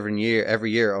pattern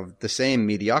every year of the same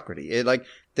mediocrity.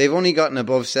 They've only gotten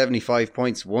above 75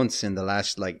 points once in the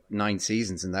last 9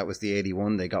 seasons, and that was the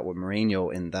 81 they got with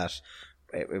Mourinho in that.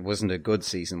 It wasn't a good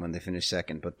season when they finished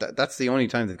second, but that's the only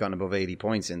time they've gotten above 80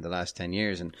 points in the last 10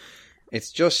 years. And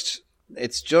it's just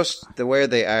the way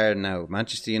they are now.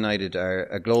 Manchester United are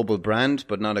a global brand,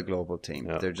 but not a global team.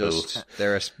 Yeah,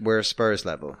 we're a Spurs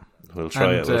level. We'll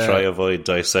try avoid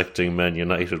dissecting Man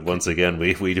United once again.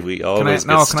 We always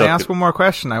can I ask one more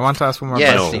question? I want to ask one more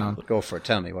question. Yes, go for it.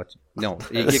 Tell me what. No,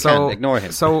 you can't ignore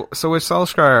him. So with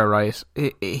Solskjaer, right?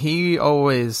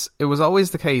 It was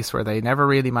always the case where they never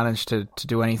really managed to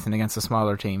do anything against the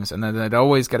smaller teams, and then they'd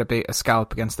always get a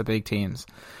scalp against the big teams.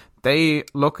 They,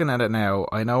 looking at it now,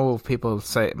 I know people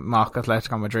say mock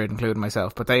Atletico Madrid, including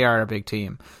myself, but they are a big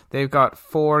team. They've got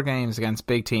 4 games against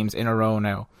big teams in a row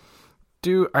now.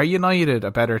 Are United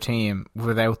a better team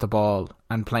without the ball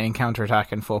and playing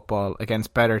counter-attacking football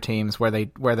against better teams where they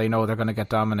know they're going to get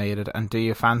dominated? And do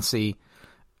you fancy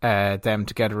them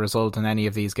to get a result in any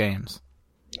of these games?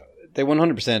 They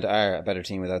 100% are a better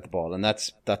team without the ball, and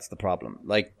that's the problem.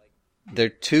 Like,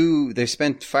 they've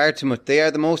spent far too much. They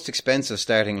are the most expensive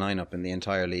starting lineup in the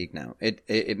entire league now.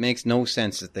 It makes no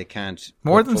sense that they can't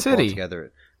more than City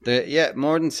together.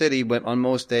 More than City on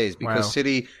most days, because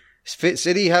wow.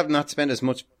 City have not spent as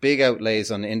much big outlays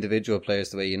on individual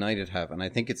players the way United have, and I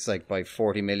think it's by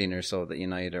 40 million or so that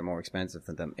United are more expensive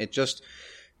than them.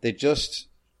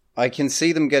 I can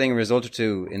see them getting a result or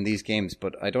two in these games,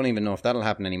 but I don't even know if that'll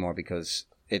happen anymore because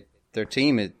the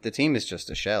team is just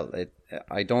a shell.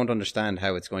 I don't understand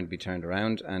how it's going to be turned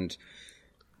around, and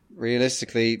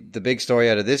realistically, the big story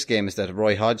out of this game is that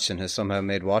Roy Hodgson has somehow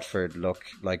made Watford look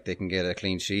like they can get a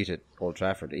clean sheet at Old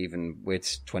Trafford, even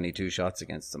with 22 shots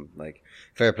against them. Like,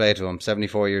 fair play to him,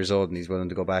 74 years old, and he's willing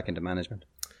to go back into management.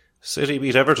 City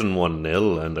beat Everton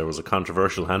 1-0, and there was a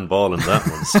controversial handball in that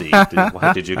one,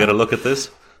 Steve. Did you get a look at this?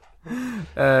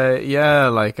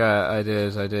 Yeah, I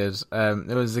did.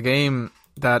 It was a game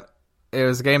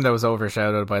that was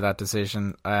overshadowed by that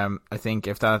decision. I think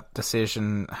if that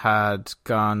decision had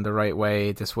gone the right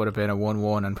way, this would have been a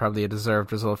 1-1 and probably a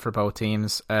deserved result for both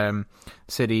teams.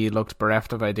 City looked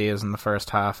bereft of ideas in the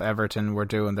first half. Everton were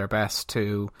doing their best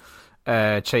to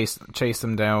chase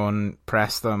them down,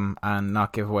 press them, and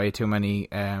not give away too many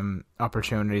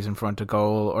opportunities in front of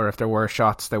goal. Or if there were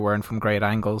shots, they weren't from great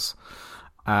angles.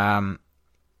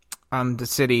 And the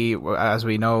City, as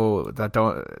we know,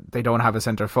 they don't have a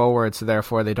centre forward, so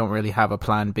therefore they don't really have a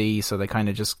plan B. So they kind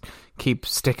of just keep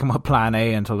sticking with plan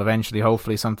A until eventually,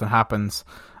 hopefully, something happens.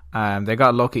 They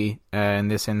got lucky in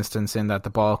this instance in that the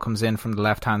ball comes in from the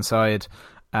left hand side.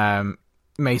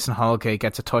 Mason Holgate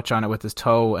gets a touch on it with his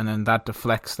toe, and then that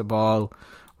deflects the ball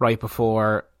right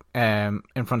before in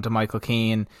front of Michael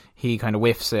Keane. He kind of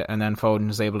whiffs it, and then Foden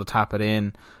is able to tap it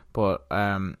in. But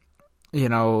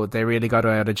they really got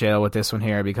out of jail with this one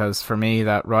here, because for me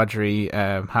that Rodri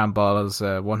handball is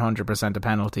 100% a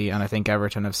penalty, and I think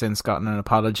Everton have since gotten an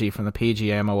apology from the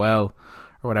PGMOL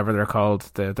or whatever they're called,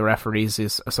 the Referees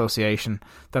Association,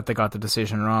 that they got the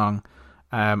decision wrong.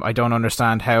 I don't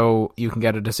understand how you can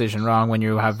get a decision wrong when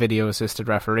you have video assisted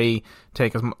referee. They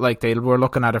were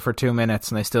looking at it for 2 minutes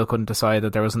and they still couldn't decide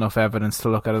that there was enough evidence to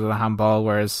look at it as a handball,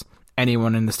 whereas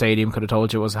anyone in the stadium could have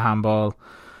told you it was a handball.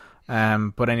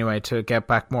 But anyway, to get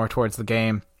back more towards the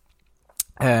game,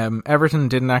 Everton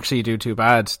didn't actually do too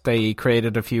bad. They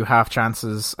created a few half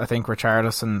chances. I think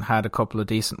Richarlison had a couple of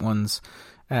decent ones.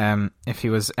 If he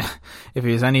was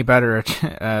any better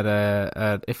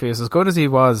if he was as good as he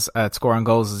was at scoring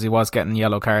goals as he was getting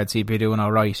yellow cards, he'd be doing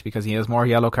all right, because he has more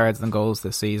yellow cards than goals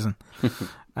this season.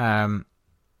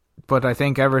 But I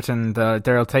think Everton,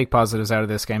 they'll take positives out of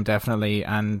this game, definitely.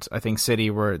 And I think City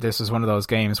this was one of those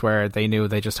games where they knew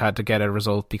they just had to get a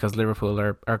result because Liverpool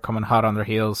are coming hot on their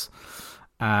heels.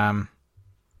 In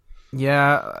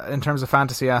terms of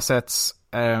fantasy assets,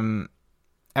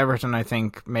 Everton, I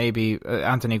think maybe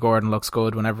Anthony Gordon looks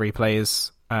good whenever he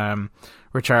plays.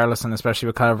 Richarlison, especially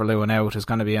with Calvert-Lewin out, is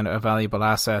going to be a valuable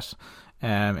asset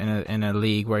in a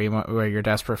league where you're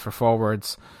desperate for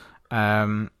forwards.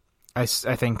 I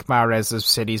think Mahrez is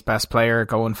City's best player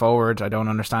going forward. I don't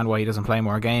understand why he doesn't play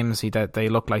more games. They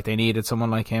look like they needed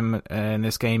someone like him in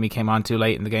this game. He came on too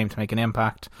late in the game to make an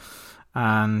impact.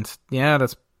 And yeah,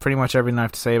 that's pretty much everything I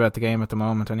have to say about the game at the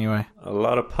moment anyway. A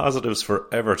lot of positives for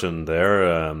Everton there,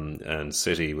 and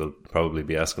City will probably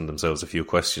be asking themselves a few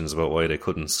questions about why they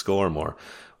couldn't score more.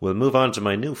 We'll move on to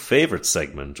my new favourite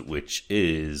segment, which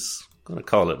is, I'm going to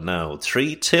call it now,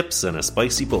 3 Tips and a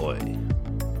Spicy Boy.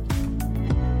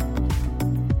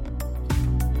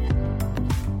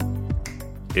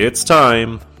 It's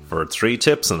time for 3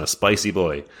 Tips and a Spicy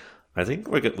Boy. I think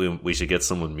we should get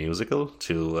someone musical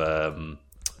to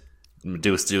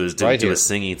do a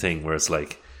singy thing where it's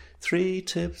like 3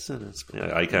 tips and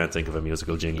I can't think of a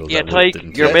musical jingle. Yeah, Ty,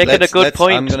 you're making a good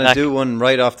point. I'm going to do one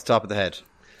right off the top of the head.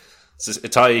 So,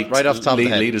 Ty, right off the top of the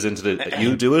head. Lead us into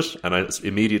you do it, and I'm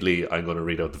going to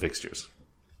read out the fixtures.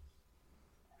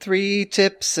 3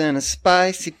 tips and a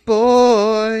spicy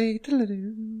boy.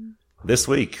 This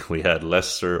week we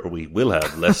will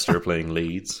have Leicester playing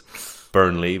Leeds,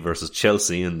 Burnley versus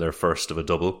Chelsea in their first of a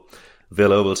double.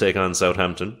 Villa will take on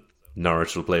Southampton.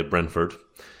 Norwich will play Brentford.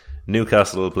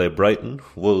 Newcastle will play Brighton.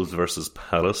 Wolves versus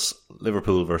Palace.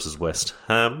 Liverpool versus West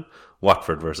Ham.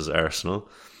 Watford versus Arsenal.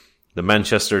 The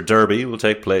Manchester Derby will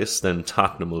take place. Then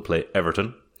Tottenham will play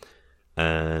Everton.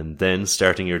 And then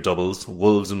starting your doubles,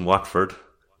 Wolves and Watford.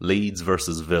 Leeds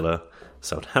versus Villa.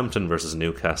 Southampton versus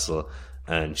Newcastle.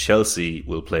 And Chelsea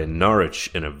will play Norwich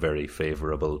in a very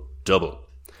favourable double.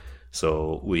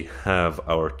 So we have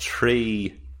our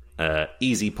 3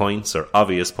 easy points or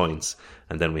obvious points,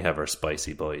 and then we have our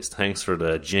spicy boys. Thanks for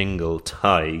the jingle,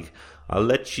 Tig. I'll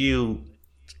let you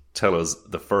tell us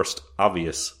the first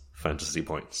obvious fantasy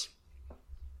points.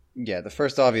 Yeah, the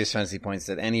first obvious fantasy points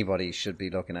that anybody should be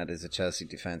looking at is a Chelsea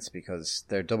defence, because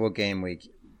their double game week,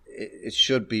 it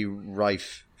should be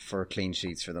rife for clean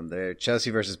sheets for them. They're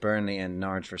Chelsea versus Burnley and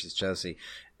Norwich versus Chelsea.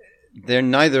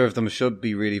 neither of them should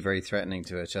be really very threatening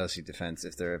to a Chelsea defence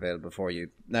if they're available for you.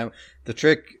 Now, the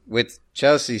trick with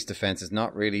Chelsea's defence is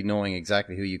not really knowing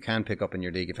exactly who you can pick up in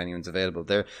your league if anyone's available.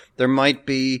 There might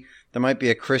be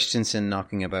a Christensen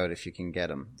knocking about if you can get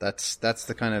him. That's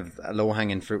the kind of low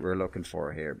hanging fruit we're looking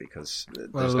for here, because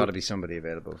there's got to be somebody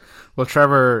available. Well,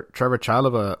 Trevor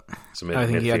Chalobah, I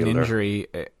think he had an injury.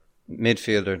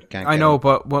 Midfielder can't. I know,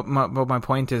 but my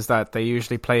point is that they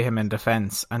usually play him in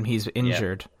defence, and he's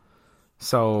injured. Yeah.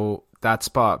 So that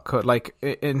spot could, like,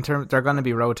 they're going to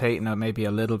be rotating it maybe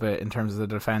a little bit in terms of the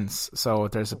defence. So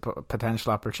there's a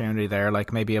potential opportunity there,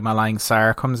 like maybe a Malang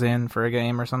Sarr comes in for a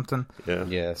game or something.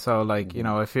 Yeah. So, like, you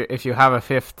know, if you have a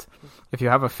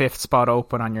fifth spot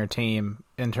open on your team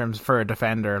in terms for a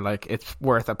defender, like, it's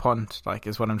worth a punt. Like,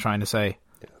 is what I'm trying to say.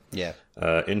 Yeah.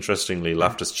 Interestingly,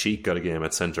 Loftus-Cheek got a game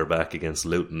at centre back against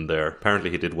Luton there.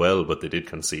 Apparently he did well, but they did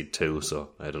concede 2,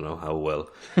 so I don't know how well.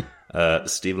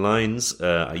 Steve Lyons,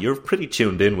 you're pretty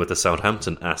tuned in with the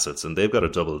Southampton assets, and they've got a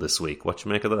double this week. What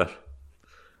you make of that?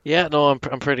 Yeah, no, I'm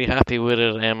pretty happy with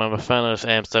it. I'm a fan of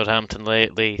Southampton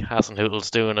lately.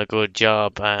 Hasenhüttl's doing a good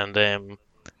job, and I'm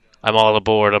all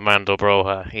aboard Armando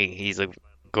Broja. He's a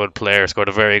good player, scored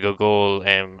a very good goal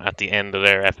at the end of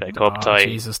their FA Cup tie.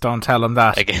 Jesus, don't tell him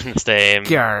that. Against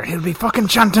he'll be fucking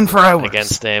chanting for hours.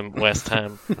 Against West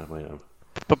Ham.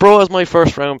 But Broja's my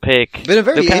first round pick.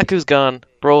 Lukaku's gone.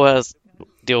 Broja's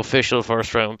the official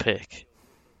first round pick.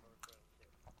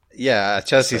 Yeah, a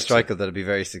Chelsea striker that'll be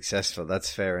very successful.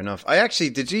 That's fair enough.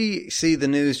 Did you see the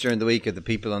news during the week of the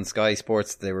people on Sky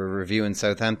Sports? They were reviewing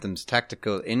Southampton's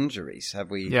tactical injuries. Have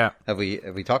we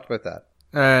talked about that?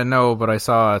 No, but I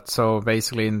saw it. So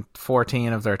basically, in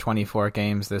 14 of their 24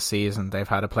 games this season, they've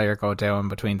had a player go down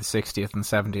between the 60th and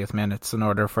 70th minutes in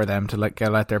order for them to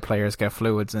let their players get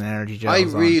fluids and energy gels.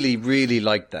 I really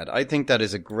like that. I think that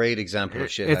is a great example of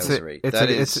shithousery.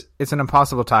 It's an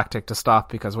impossible tactic to stop,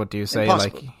 because what do you say?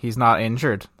 Impossible. Like, he's not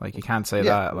injured. Like, you can't say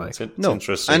that. Like, it's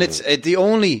interesting. And it's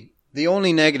the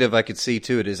only negative I could see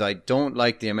to it is I don't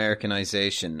like the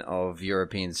Americanization of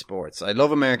European sports. I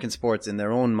love American sports in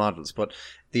their own models, but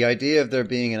the idea of there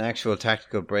being an actual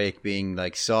tactical break being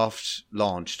like soft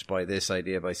launched by this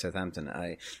idea by Southampton,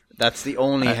 that's the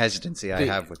only hesitancy I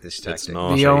have with this tactic.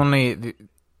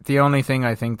 The only thing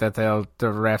I think that the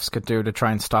refs could do to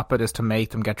try and stop it is to make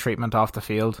them get treatment off the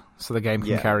field so the game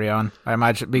can carry on. I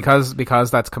imagine because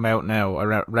that's come out now,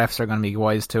 refs are going to be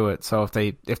wise to it. So if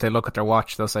they look at their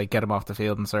watch, they'll say get him off the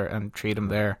field and treat him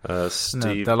there.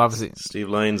 Steve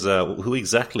Lyons, who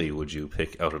exactly would you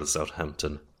pick out of the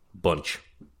Southampton bunch?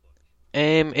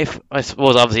 If I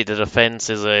suppose obviously the defence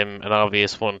is an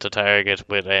obvious one to target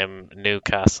with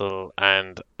Newcastle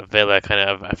and Villa, kind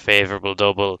of a favourable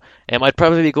double. I'd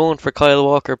probably be going for Kyle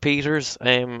Walker-Peters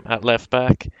at left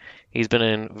back. He's been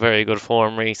in very good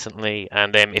form recently,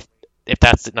 and if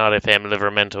that's not if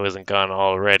Livramento isn't gone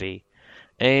already.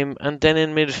 And then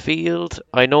in midfield,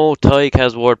 I know Tyke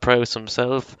has Ward-Prowse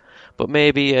himself, but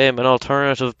maybe an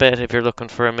alternative bet if you're looking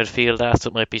for a midfield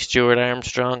asset might be Stuart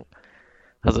Armstrong.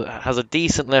 Has a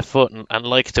decent left foot and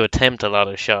likes to attempt a lot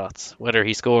of shots. Whether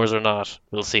he scores or not,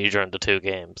 we'll see during the 2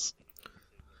 games.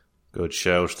 Good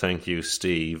shout. Thank you,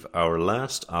 Steve. Our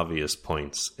last obvious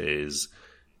points is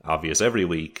obvious every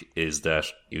week is that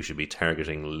you should be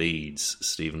targeting Leeds.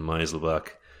 Stephen Meiselbach.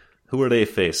 Who are they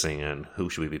facing and who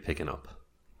should we be picking up?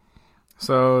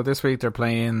 So this week they're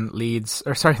playing Leeds.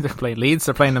 They're playing Leeds.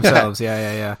 They're playing themselves.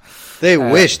 Yeah. They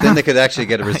wish then they could actually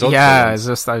get a result. Yeah, I was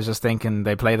just thinking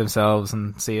they play themselves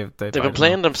and see if they've been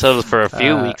playing themselves for a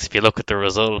few weeks. If you look at the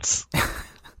results.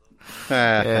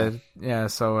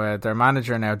 So their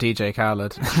manager now, DJ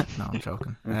Khaled. No, I'm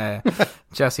joking.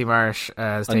 Jesse Marsh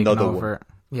has taken over. One.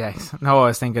 Yeah, no, I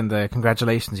was thinking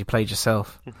congratulations, you played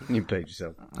yourself. You played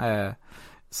yourself.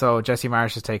 So Jesse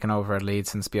Marsh has taken over at Leeds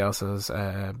since Bielsa's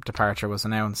departure was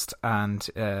announced, and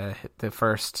the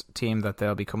first team that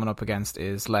they'll be coming up against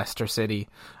is Leicester City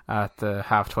at the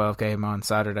 12:30 game on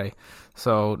Saturday.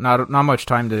 So not much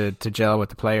time to gel with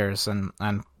the players and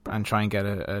try and get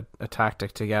a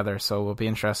tactic together. So it'll be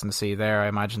interesting to see there. I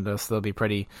imagine they'll still be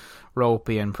pretty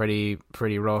ropey and pretty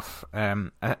rough.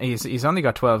 He's only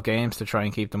got 12 games to try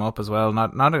and keep them up as well.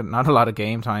 Not a lot of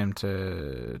game time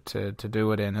to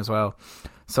do it in as well.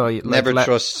 So never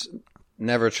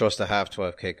never trust a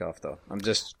 12:30 kickoff though. I'm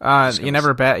just you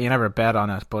never bet on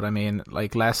it, but I mean,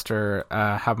 like Leicester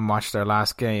haven't watched their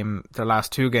last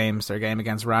two games, their game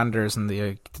against Randers in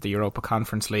the Europa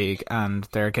Conference League and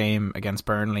their game against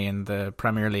Burnley in the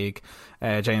Premier League.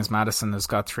 James Maddison has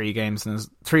got 3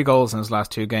 goals in his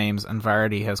last 2 games, and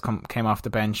Vardy has came off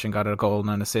the bench and got a goal and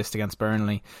an assist against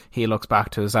Burnley. He looks back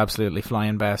to his absolutely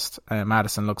flying best.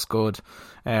 Maddison looks good.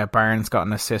 Barnes got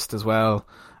an assist as well,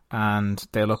 and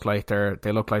they look like they're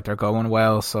going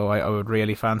well. So I would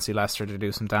really fancy Leicester to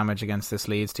do some damage against this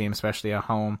Leeds team, especially at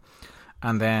home.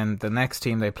 And then the next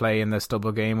team they play in this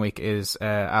double game week is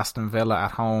Aston Villa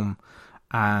at home,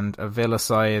 and a Villa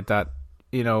side that,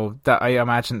 you know, that I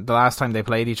imagine the last time they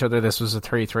played each other, this was a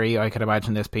 3-3. I could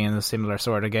imagine this being a similar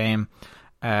sort of game.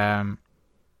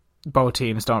 Both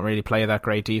teams don't really play that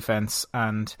great defense,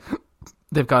 and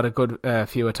they've got a good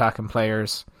few attacking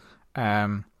players.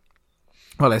 Well,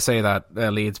 I say that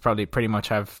Leeds probably pretty much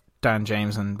have Dan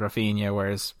James and Rafinha,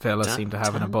 whereas Villa seem to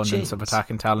have an abundance of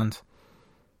attacking talent.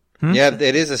 Yeah,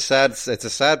 it's a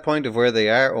sad point of where they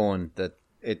are, Owen, that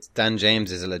Dan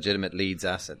James is a legitimate Leeds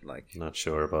asset. Like, not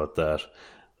sure about that.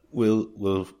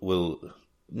 We'll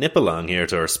nip along here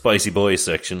to our spicy boy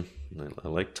section. I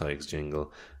like Tig's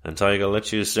jingle, and Tig, I'll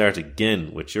let you start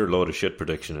again with your load of shit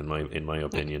prediction. In my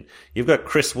opinion, you've got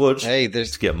Chris Wood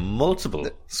to get multiple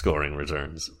scoring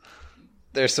returns.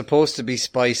 They're supposed to be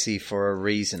spicy for a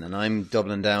reason, and I'm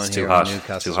doubling down here on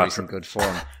Newcastle's recent good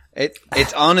form.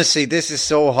 It's honestly, this is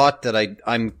so hot that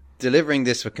I'm delivering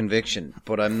this with conviction,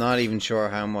 but I'm not even sure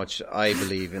how much I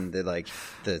believe in the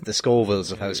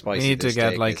Scovilles of how spicy. We need to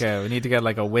get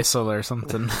like a whistle or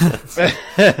something.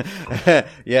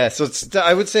 Yeah, so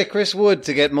I would say Chris Wood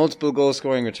to get multiple goal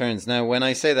scoring returns. Now, when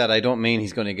I say that, I don't mean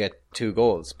he's going to get 2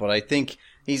 goals, but I think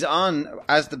he's on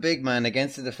as the big man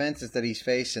against the defenses that he's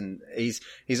facing.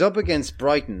 He's up against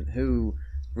Brighton, who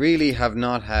really have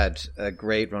not had a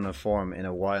great run of form in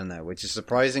a while now, which is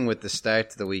surprising with the start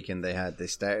to the weekend they had. They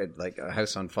started like a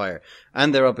house on fire.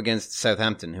 And they're up against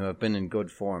Southampton, who have been in good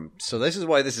form. So this is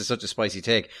why this is such a spicy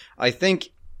take. I think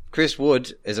Chris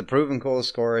Wood is a proven goal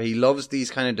scorer. He loves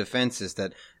these kind of defences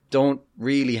that don't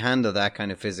really handle that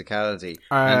kind of physicality.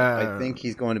 And I think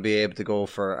he's going to be able to go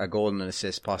for a goal and an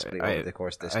assist possibly over the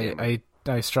course of this game.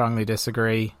 I strongly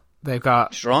disagree. They've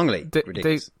got... Strongly?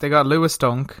 Ridiculous. They got Lewis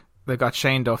Dunk. They got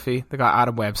Shane Duffy. They got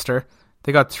Adam Webster.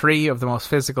 They got 3 of the most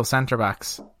physical centre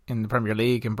backs in the Premier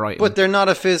League in Brighton. But they're not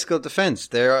a physical defence.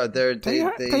 They are. They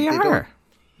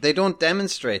don't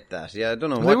demonstrate that. Yeah, I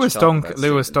don't know. Lewis Dunk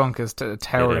is a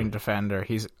towering defender.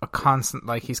 He's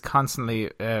constantly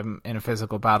in a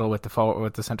physical battle with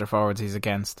the centre forwards he's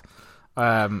against.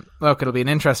 Look, it'll be an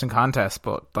interesting contest,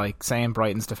 but like saying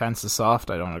Brighton's defence is soft,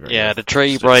 I don't agree. Yeah, the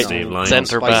 3 Brighton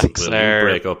centre backs are...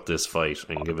 break up this fight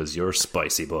and give us your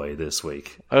spicy boy this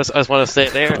week. I just want to say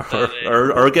there,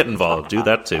 or get involved. Do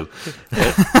that too.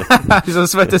 I was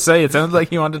just about to say, it sounds like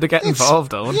he wanted to get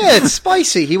involved, Owen. Yeah, it's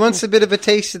spicy. He wants a bit of a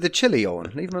taste of the chili, Owen.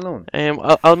 Leave him alone.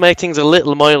 I'll make things a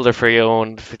little milder for you,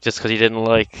 Owen, just because you didn't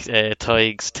like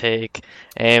Tig's take.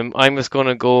 I'm just going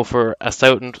to go for a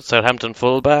Southampton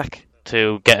fullback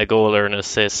to get a goal or an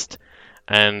assist,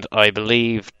 and I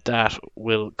believe that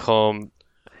will come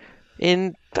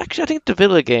in. Actually, I think the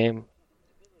Villa game,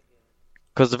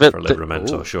 because for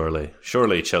Livramento,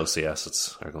 surely Chelsea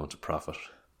assets are going to profit.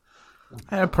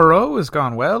 Perot has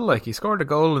gone well. Like, he scored a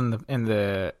goal in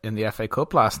the FA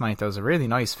Cup last night. That was a really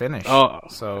nice finish.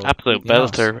 Absolute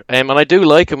belter. And I do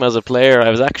like him as a player. I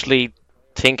was actually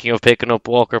thinking of picking up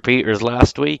Walker Peters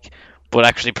last week, but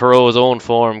actually Perot's own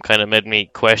form kind of made me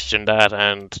question that,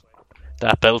 and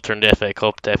that belter in the FA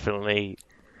Cup definitely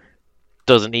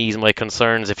doesn't ease my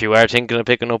concerns if you are thinking of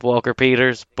picking up Walker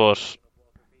Peters. But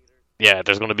yeah,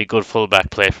 there's going to be good full-back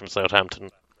play from Southampton.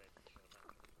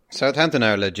 Southampton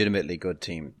are a legitimately good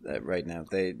team right now.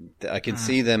 I can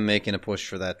see them making a push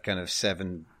for that kind of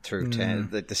 7 through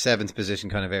 10, the 7th position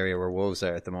kind of area where Wolves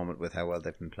are at the moment with how well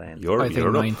they've been playing. I think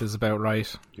 9th is about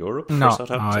right. Europe for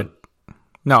Southampton?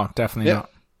 No, definitely not.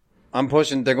 I'm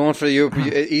pushing. They're going for the Europe.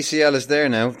 ECL is there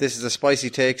now. This is a spicy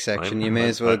take section. You may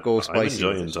as well go spicy.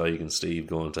 I'm enjoying Tig and Steve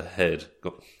going to head.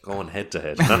 Going head to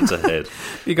head, not to head.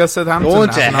 Because Southampton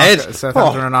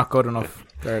are not good enough.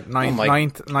 They're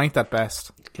ninth at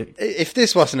best. If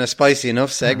this wasn't a spicy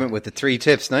enough segment with the 3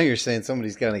 tips, now you're saying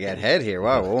somebody's going to get head here.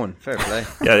 Wow, Owen, fair play.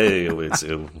 Yeah,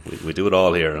 we do it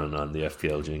all here on the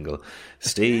FPL jingle.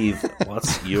 Steve,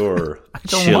 what's your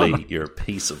chili, your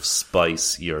piece of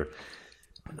spice, your...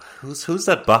 Who's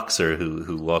that boxer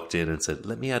who walked in and said,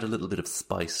 "Let me add a little bit of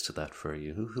spice to that for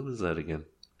you"? Who was that again?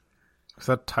 Was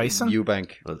that Tyson?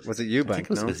 Eubank. Was it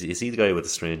Eubank? Is he the guy with the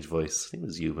strange voice? I think it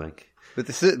was Eubank. With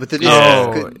the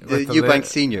Eubank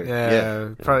Senior. Yeah,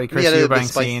 probably Chris Eubank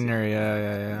Senior.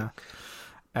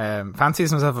 Yeah.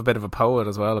 Fancies himself a bit of a poet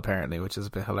as well, apparently, which is a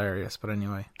bit hilarious. But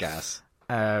anyway, gas.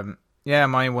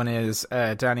 My one is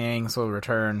Danny Ings will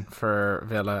return for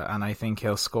Villa, and I think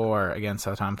he'll score against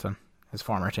Southampton, his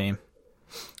former team.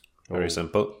 Very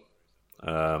simple.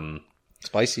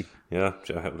 Spicy. Yeah.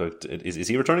 Is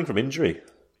he returning from injury?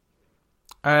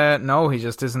 No, he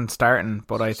just isn't starting.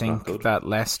 But I think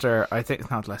that I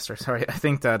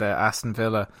think that Aston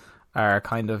Villa are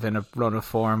kind of in a run of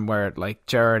form where, like,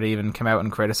 Gerrard even came out and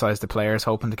criticised the players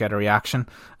hoping to get a reaction,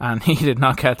 and he did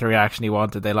not get the reaction he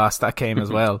wanted. They lost that game as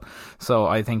well. So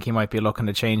I think he might be looking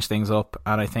to change things up,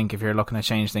 and I think if you're looking to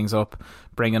change things up,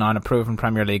 bringing on a proven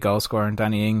Premier League goal scorer and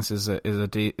Danny Ings is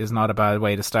not a bad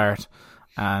way to start.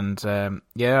 And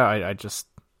I just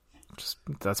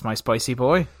that's my spicy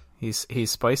boy. He's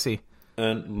spicy.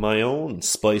 And my own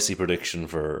spicy prediction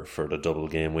for the double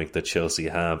game week that Chelsea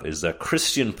have is that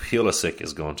Christian Pulisic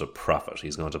is going to profit.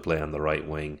 He's going to play on the right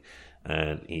wing,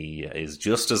 and he is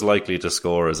just as likely to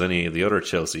score as any of the other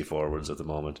Chelsea forwards at the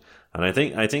moment. And I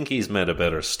think he's made a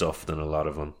better stuff than a lot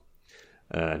of them.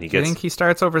 And Do you think he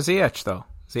starts over Ziyech though?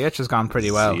 Ziyech has gone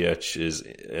pretty well. Ziyech is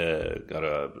got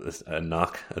a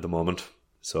knock at the moment,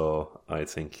 so I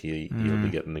think he'll be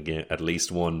getting a game, at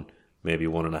least one, maybe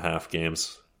 1.5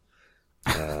 games.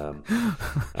 And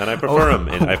I prefer him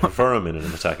in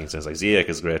an attacking sense. Like, Ziyech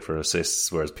is great for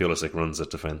assists, whereas Pulisic runs at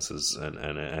defences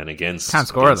and against can't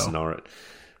score against though. Norwich.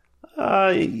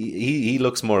 He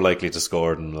looks more likely to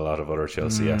score than a lot of other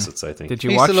Chelsea assets, I think. He's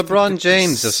the LeBron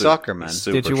James of soccer, man.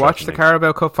 Did you watch the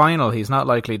Carabao Cup final? He's not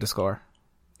likely to score.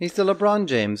 He's the LeBron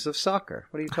James of soccer.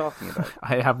 What are you talking about?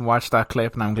 I haven't watched that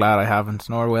clip, and I'm glad I haven't,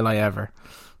 nor will I ever.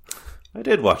 I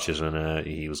did watch it, and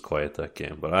he was quiet that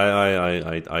game. But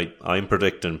I'm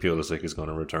predicting Pulisic is going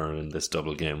to return in this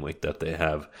double game week that they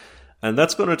have. And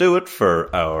that's going to do it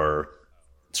for our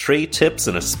 3 tips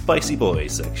and a spicy boy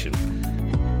section.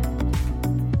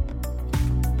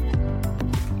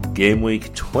 Game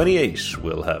week 28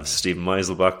 will have Steven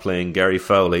Meiselbach playing Gary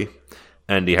Fowley.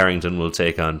 Andy Harrington will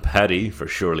take on Paddy for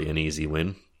surely an easy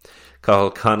win.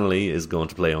 Cathal Connolly is going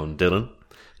to play on Dillon.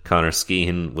 Conor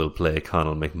Skehan will play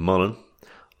Conal McMullen.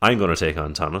 I'm going to take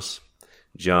on Thomas.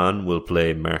 John will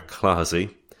play Mark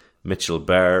Clohessy. Mitchell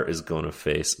Barr is going to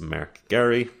face Mark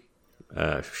Gary.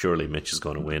 Surely Mitch is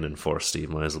going to win and force Steve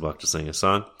Meiselbach to sing a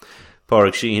song.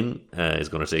 Pádraig Sheehan is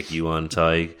going to take Yuan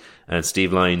Tighe. And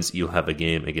Steve Lyons, you have a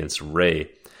game against Ray.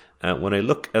 When I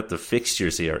look at the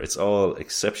fixtures here, it's all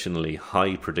exceptionally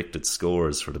high predicted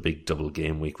scores for the big double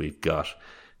game week we've got.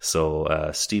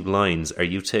 So, Steve Lyons, are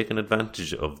you taking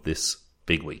advantage of this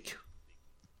big week?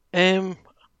 I am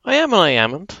and I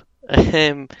amn't.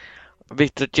 Due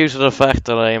to the fact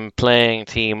that I am playing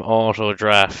Team Auto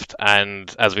Draft,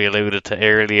 and as we alluded to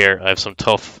earlier, I have some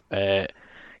tough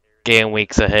game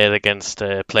weeks ahead against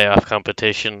playoff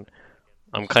competition.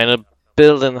 I'm kind of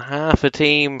building half a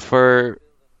team for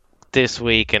this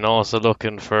week and also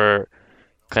looking for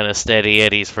kind of steady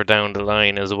eddies for down the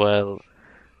line as well.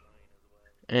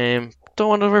 Don't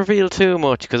want to reveal too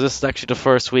much because this is actually the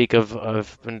first week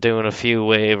I've been doing a few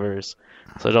waivers,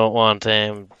 so I don't want.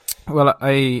 Well,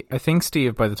 I think,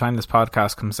 Steve, by the time this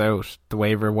podcast comes out, the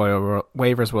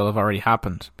waivers will have already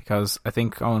happened, because I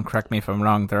think, Owen, correct me if I'm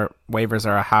wrong, their waivers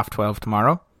are at 12:30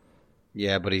 tomorrow.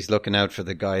 Yeah, but he's looking out for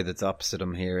the guy that's opposite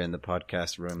him here in the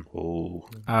podcast room. Oh,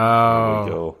 there we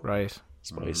go. Right.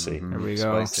 Spicy. There we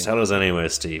go. Spicy. Tell us anyway,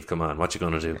 Steve. Come on, what you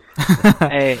going to do?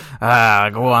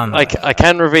 Go on. I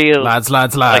can reveal, lads.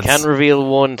 I can reveal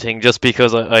one thing just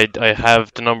because I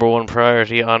have the number one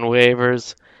priority on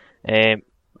waivers.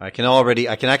 I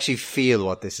can actually feel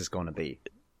what this is going to be.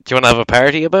 Do you want to have a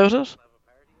party about it?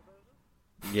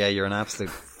 Yeah, you're an absolute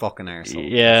fucking arsehole.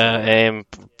 Yeah,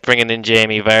 bringing in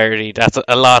Jamie Vardy. That's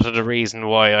a lot of the reason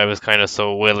why I was kind of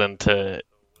so willing to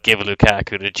give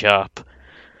Lukaku the chop.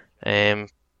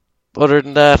 Other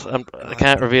than that, I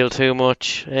can't reveal too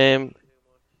much.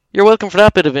 You're welcome for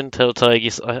that bit of intel,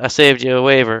 Tighe. I saved you a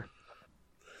waiver.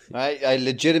 I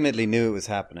legitimately knew it was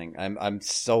happening. I'm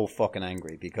so fucking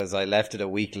angry because I left it a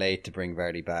week late to bring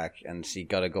Vardy back, and she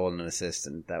got a goal and an assist,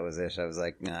 and that was it. I was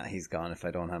like, nah, he's gone if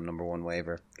I don't have number one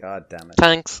waiver. God damn it.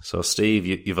 Thanks. So, Steve,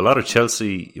 you've a lot of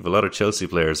Chelsea. You've a lot of Chelsea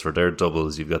players for their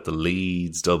doubles. You've got the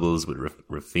Leeds doubles with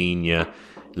Rafinha.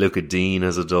 Luca Dean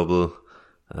has a double.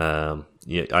 You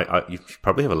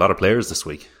probably have a lot of players this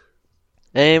week.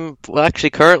 Well, actually,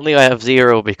 currently I have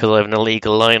 0 because I have an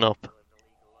illegal lineup.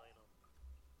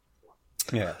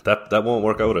 Yeah, that won't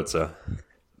work out. It's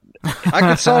I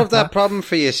could solve that problem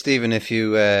for you, Stephen. If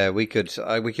you, we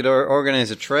could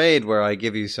organize a trade where I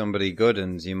give you somebody good,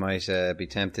 and you might be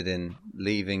tempted in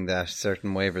leaving that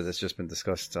certain waiver that's just been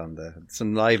discussed on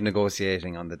some live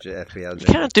negotiating on the FPL. You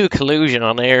can't do collusion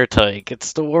on air, Tyke.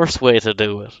 It's the worst way to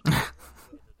do it.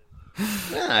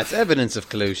 Yeah, it's evidence of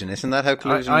collusion. Isn't that how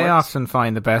collusion works? I often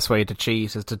find the best way to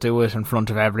cheat is to do it in front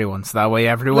of everyone, so that way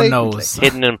everyone knows.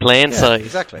 Hidden in plain sight.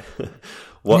 Exactly.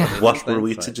 What were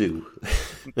we to do?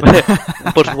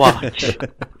 But watch.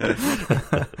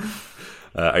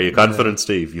 Are you confident,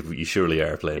 Steve? You surely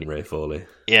are playing Ray Foley.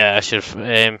 Yeah, I should.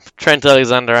 Trent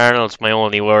Alexander-Arnold's my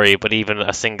only worry, but even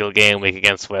a single game week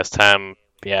against West Ham,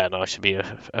 it should be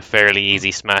a fairly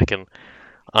easy smacking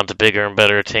onto bigger and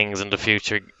better things in the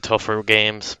future, tougher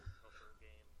games.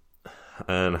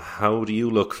 And how do you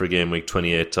look for game week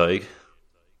 28, Tig?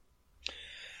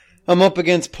 I'm up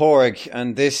against Porg,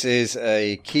 and this is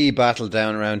a key battle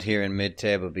down around here in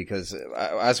mid-table because,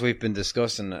 as we've been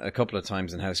discussing a couple of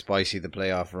times, and how spicy the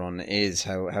playoff run is,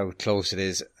 how close it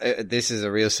is. This is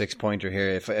a real 6-pointer here.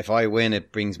 If I win,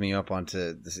 it brings me up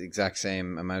onto the exact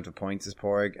same amount of points as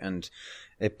Porg, and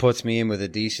it puts me in with a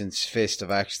decent fist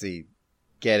of actually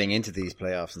getting into these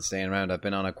playoffs and staying around. I've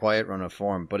been on a quiet run of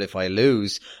form, but if I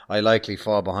lose, I likely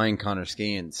fall behind Connor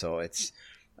Skean. So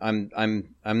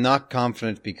I'm not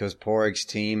confident because Porg's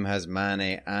team has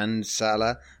Mane and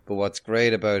Salah, but what's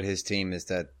great about his team is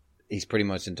that he's pretty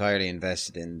much entirely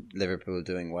invested in Liverpool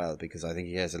doing well, because I think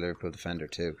he has a Liverpool defender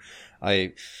too.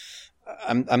 I'm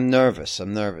nervous.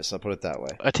 I'll put it that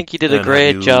way. I think you did a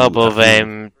great job of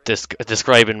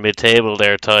describing mid-table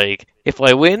there, Tyg. If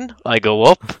I win, I go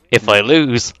up. If I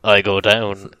lose, I go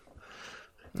down.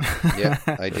 Yeah,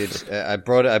 I did.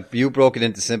 You broke it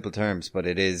into simple terms, but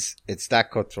it's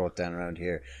that cutthroat down around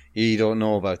here. You don't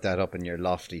know about that up in your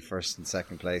lofty first and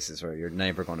second places where you're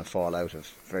never going to fall out of.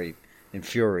 Very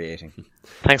infuriating.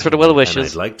 Thanks for the well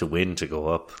wishes. And I'd like to win to go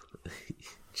up.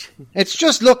 It's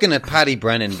just looking at Paddy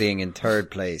Brennan being in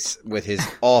third place with his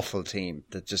awful team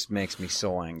that just makes me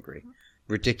so angry.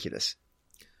 Ridiculous.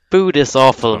 Boo this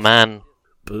awful man.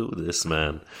 Boo this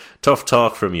man. Tough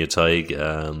talk from you, Tig.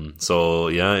 Nervous.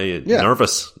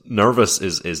 Nervous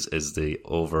is the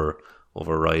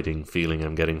overriding feeling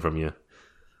I'm getting from you.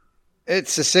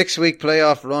 It's a 6-week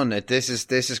playoff run. This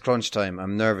is crunch time.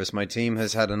 I'm nervous. My team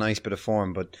has had a nice bit of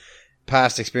form, but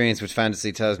past experience with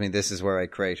fantasy tells me this is where I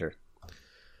crater.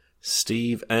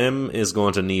 Steve M is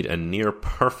going to need a near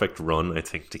perfect run, I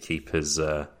think, to keep his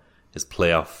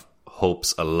playoff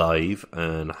hopes alive.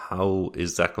 And how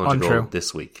is that going to go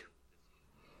this week?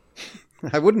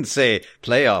 I wouldn't say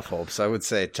playoff hopes. I would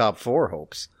say top 4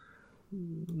 hopes.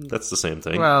 That's the same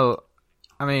thing. Well,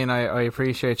 I mean, I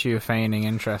appreciate you feigning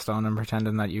interest on and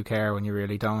pretending that you care when you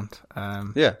really don't.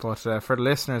 But for the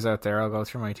listeners out there, I'll go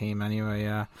through my team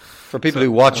anyway. For people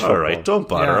who watch football. All right, don't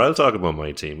bother. I'll talk about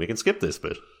my team. We can skip this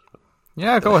bit.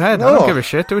 Yeah, go ahead. I don't give a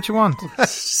shit. Do what you want.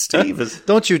 Steve is...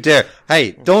 Don't you dare.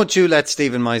 Hey, don't you let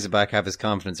Stephen Meiselbach have his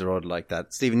confidence eroded like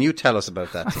that. Stephen, you tell us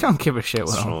about that. I don't give a shit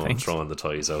what I think. Throwing the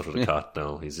ties out of the cot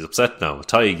now. He's upset now.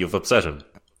 Ty, you've upset him.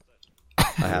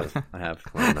 I have.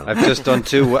 I've just done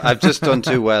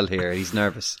too well here. He's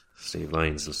nervous. Steve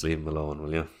Lyons, just leave him alone,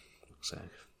 will you?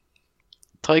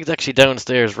 Tig's actually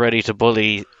downstairs ready to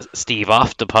bully Steve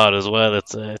off the pod as well.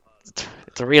 It's a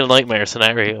real nightmare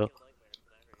scenario.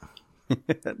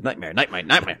 Nightmare.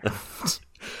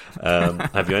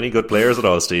 Have you any good players at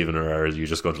all, Stephen, or are you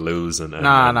just going to lose? No,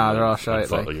 they're all shite.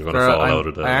 You're going to fall out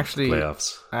of the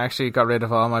playoffs. I actually got rid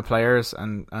of all my players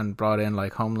and brought in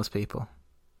like homeless people.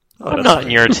 I'm not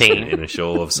in your team. In a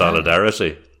show of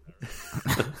solidarity.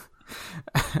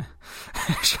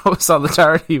 Show of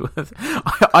solidarity with.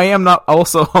 I am not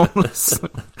also homeless.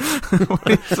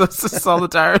 That's the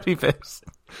solidarity bit.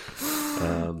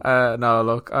 No,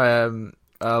 look,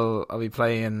 I'll be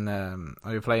playing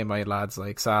my lads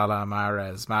like Salah,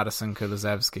 Mahrez, Maddison,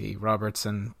 Kulusevski,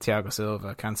 Robertson, Thiago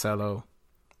Silva, Cancelo,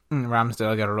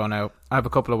 Ramsdale get a run out. I have a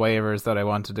couple of waivers that I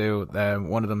want to do.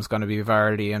 One of them is going to be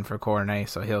Vardy in for Cornet,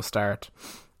 so he'll start.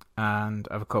 And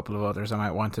I have a couple of others I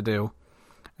might want to do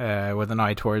with an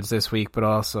eye towards this week, but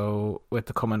also with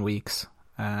the coming weeks.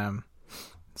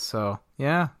 So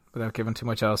yeah, without giving too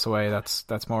much else away,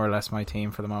 that's more or less my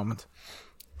team for the moment.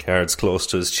 Cards close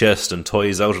to his chest and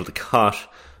toys out of the cot.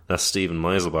 That's Stephen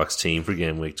Meiselbach's team for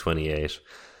game week 28.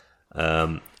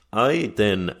 I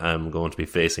then am going to be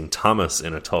facing Thomas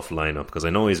in a tough lineup because I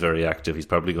know he's very active. He's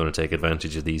probably going to take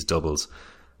advantage of these doubles.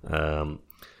 Me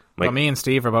and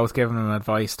Steve are both giving him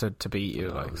advice to beat you.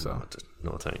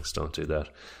 No thanks, don't do that.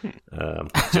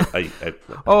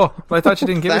 I thought you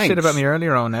didn't give a shit about me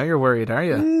earlier on. Now you're worried, are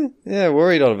you? Yeah,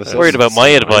 worried all of a sudden. Worried about my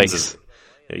advice.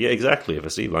 Yeah, exactly. If I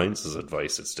see Lyons'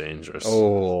 advice, it's dangerous.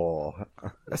 Oh.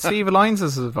 Steve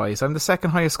Lyons' advice. I'm the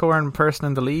second highest scoring person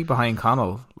in the league behind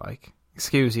Connell. Like,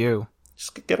 excuse you.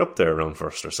 Just get up there around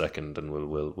first or second, and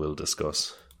we'll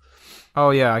discuss.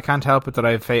 Oh yeah, I can't help it that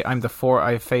I've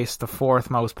faced the fourth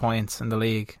most points in the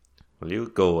league. Well, you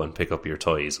go and pick up your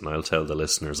toys, and I'll tell the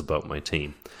listeners about my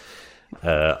team.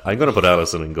 I'm going to put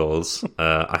Alisson in goals.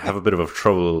 I have a bit of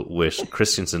trouble with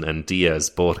Christensen and Diaz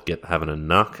both having a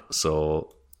knock,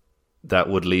 so that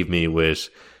would leave me with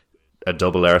a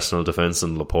double Arsenal defence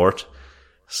in Laporte.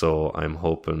 So I'm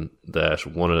hoping that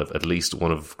at least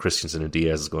one of Christensen and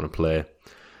Diaz is going to play.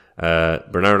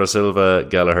 Bernardo Silva,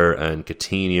 Gallagher and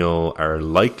Coutinho are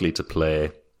likely to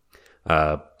play,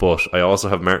 but I also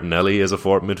have Martinelli as a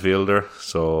fourth midfielder,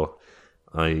 so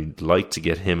I'd like to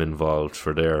get him involved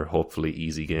for their hopefully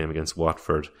easy game against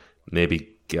Watford.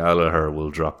 Maybe Gallagher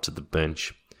will drop to the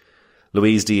bench.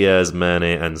 Luis Diaz, Mane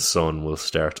and Son will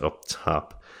start up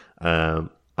top.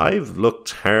 I've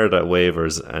looked hard at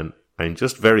waivers and I'm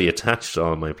just very attached to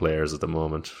all my players at the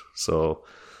moment, so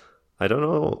I don't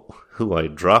know who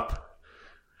I'd drop.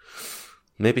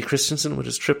 Maybe Christensen with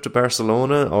his trip to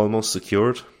Barcelona, almost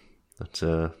secured. But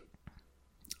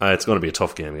it's going to be a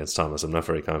tough game against Thomas. I'm not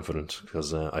very confident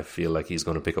because I feel like he's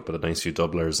going to pick up a nice few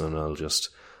doublers and I'll just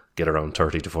get around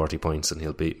 30 to 40 points and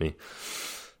he'll beat me.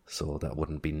 So that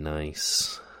wouldn't be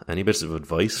nice. Any bits of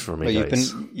advice for me,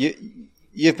 guys?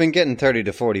 You've been getting 30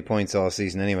 to 40 points all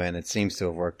season anyway, and it seems to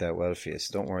have worked out well for you,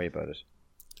 so don't worry about it.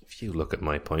 If you look at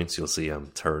my points, you'll see I'm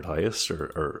third highest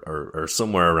or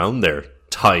somewhere around there.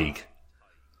 Tig.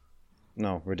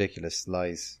 No, ridiculous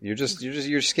lies.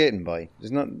 You're skating by.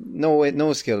 There's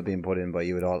no skill being put in by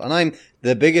you at all. And I'm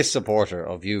the biggest supporter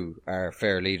of you, our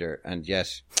fair leader, and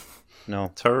yet,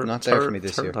 no, not there for me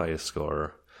this year. Third highest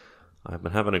scorer. I've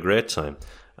been having a great time.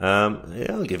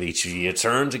 I'll give each of you a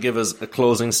turn to give us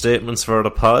closing statements for the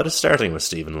pod, starting with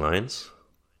Stephen Lyons.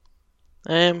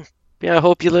 I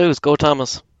hope you lose. Go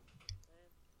Thomas.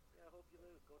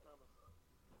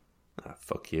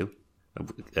 Fuck you.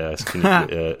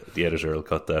 The editor will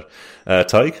cut that.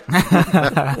 Tig?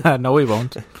 No, he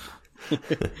won't.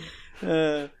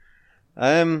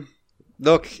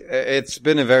 Look, it's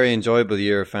been a very enjoyable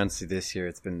year of fantasy this year.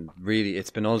 It's been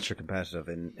ultra competitive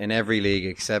in every league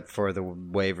except for the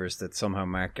waivers that somehow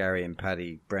Mark Gary and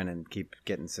Paddy Brennan keep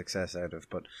getting success out of.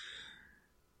 But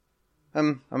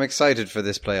I'm excited for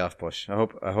this playoff push. I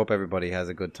hope everybody has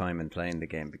a good time in playing the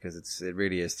game because it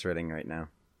really is thrilling right now.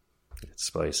 It's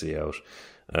spicy out.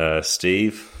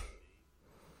 Steve?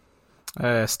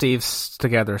 Steve's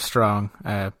together strong.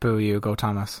 Boo you, go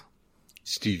Thomas.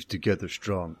 Steve's together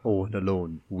strong, Owen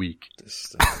alone weak.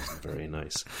 This is very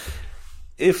nice.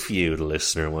 If you, the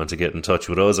listener, want to get in touch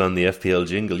with us on the FPL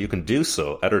Jingle, you can do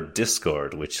so at our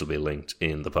Discord, which will be linked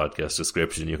in the podcast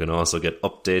description. You can also get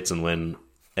updates on when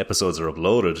episodes are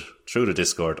uploaded through the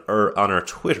Discord or on our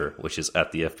Twitter, which is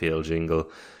at the FPL Jingle.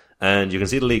 And you can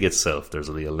see the league itself. There's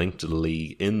a link to the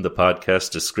league in the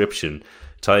podcast description.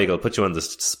 Tig, I'll put you on the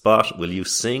spot. Will you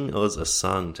sing us a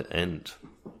song to end?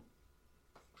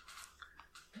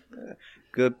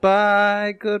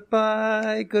 Goodbye,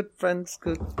 goodbye, good friends,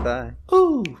 goodbye.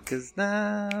 Ooh, 'cause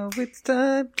now it's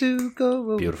time to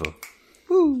go. Beautiful.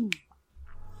 Woo.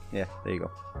 Yeah, there you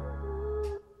go.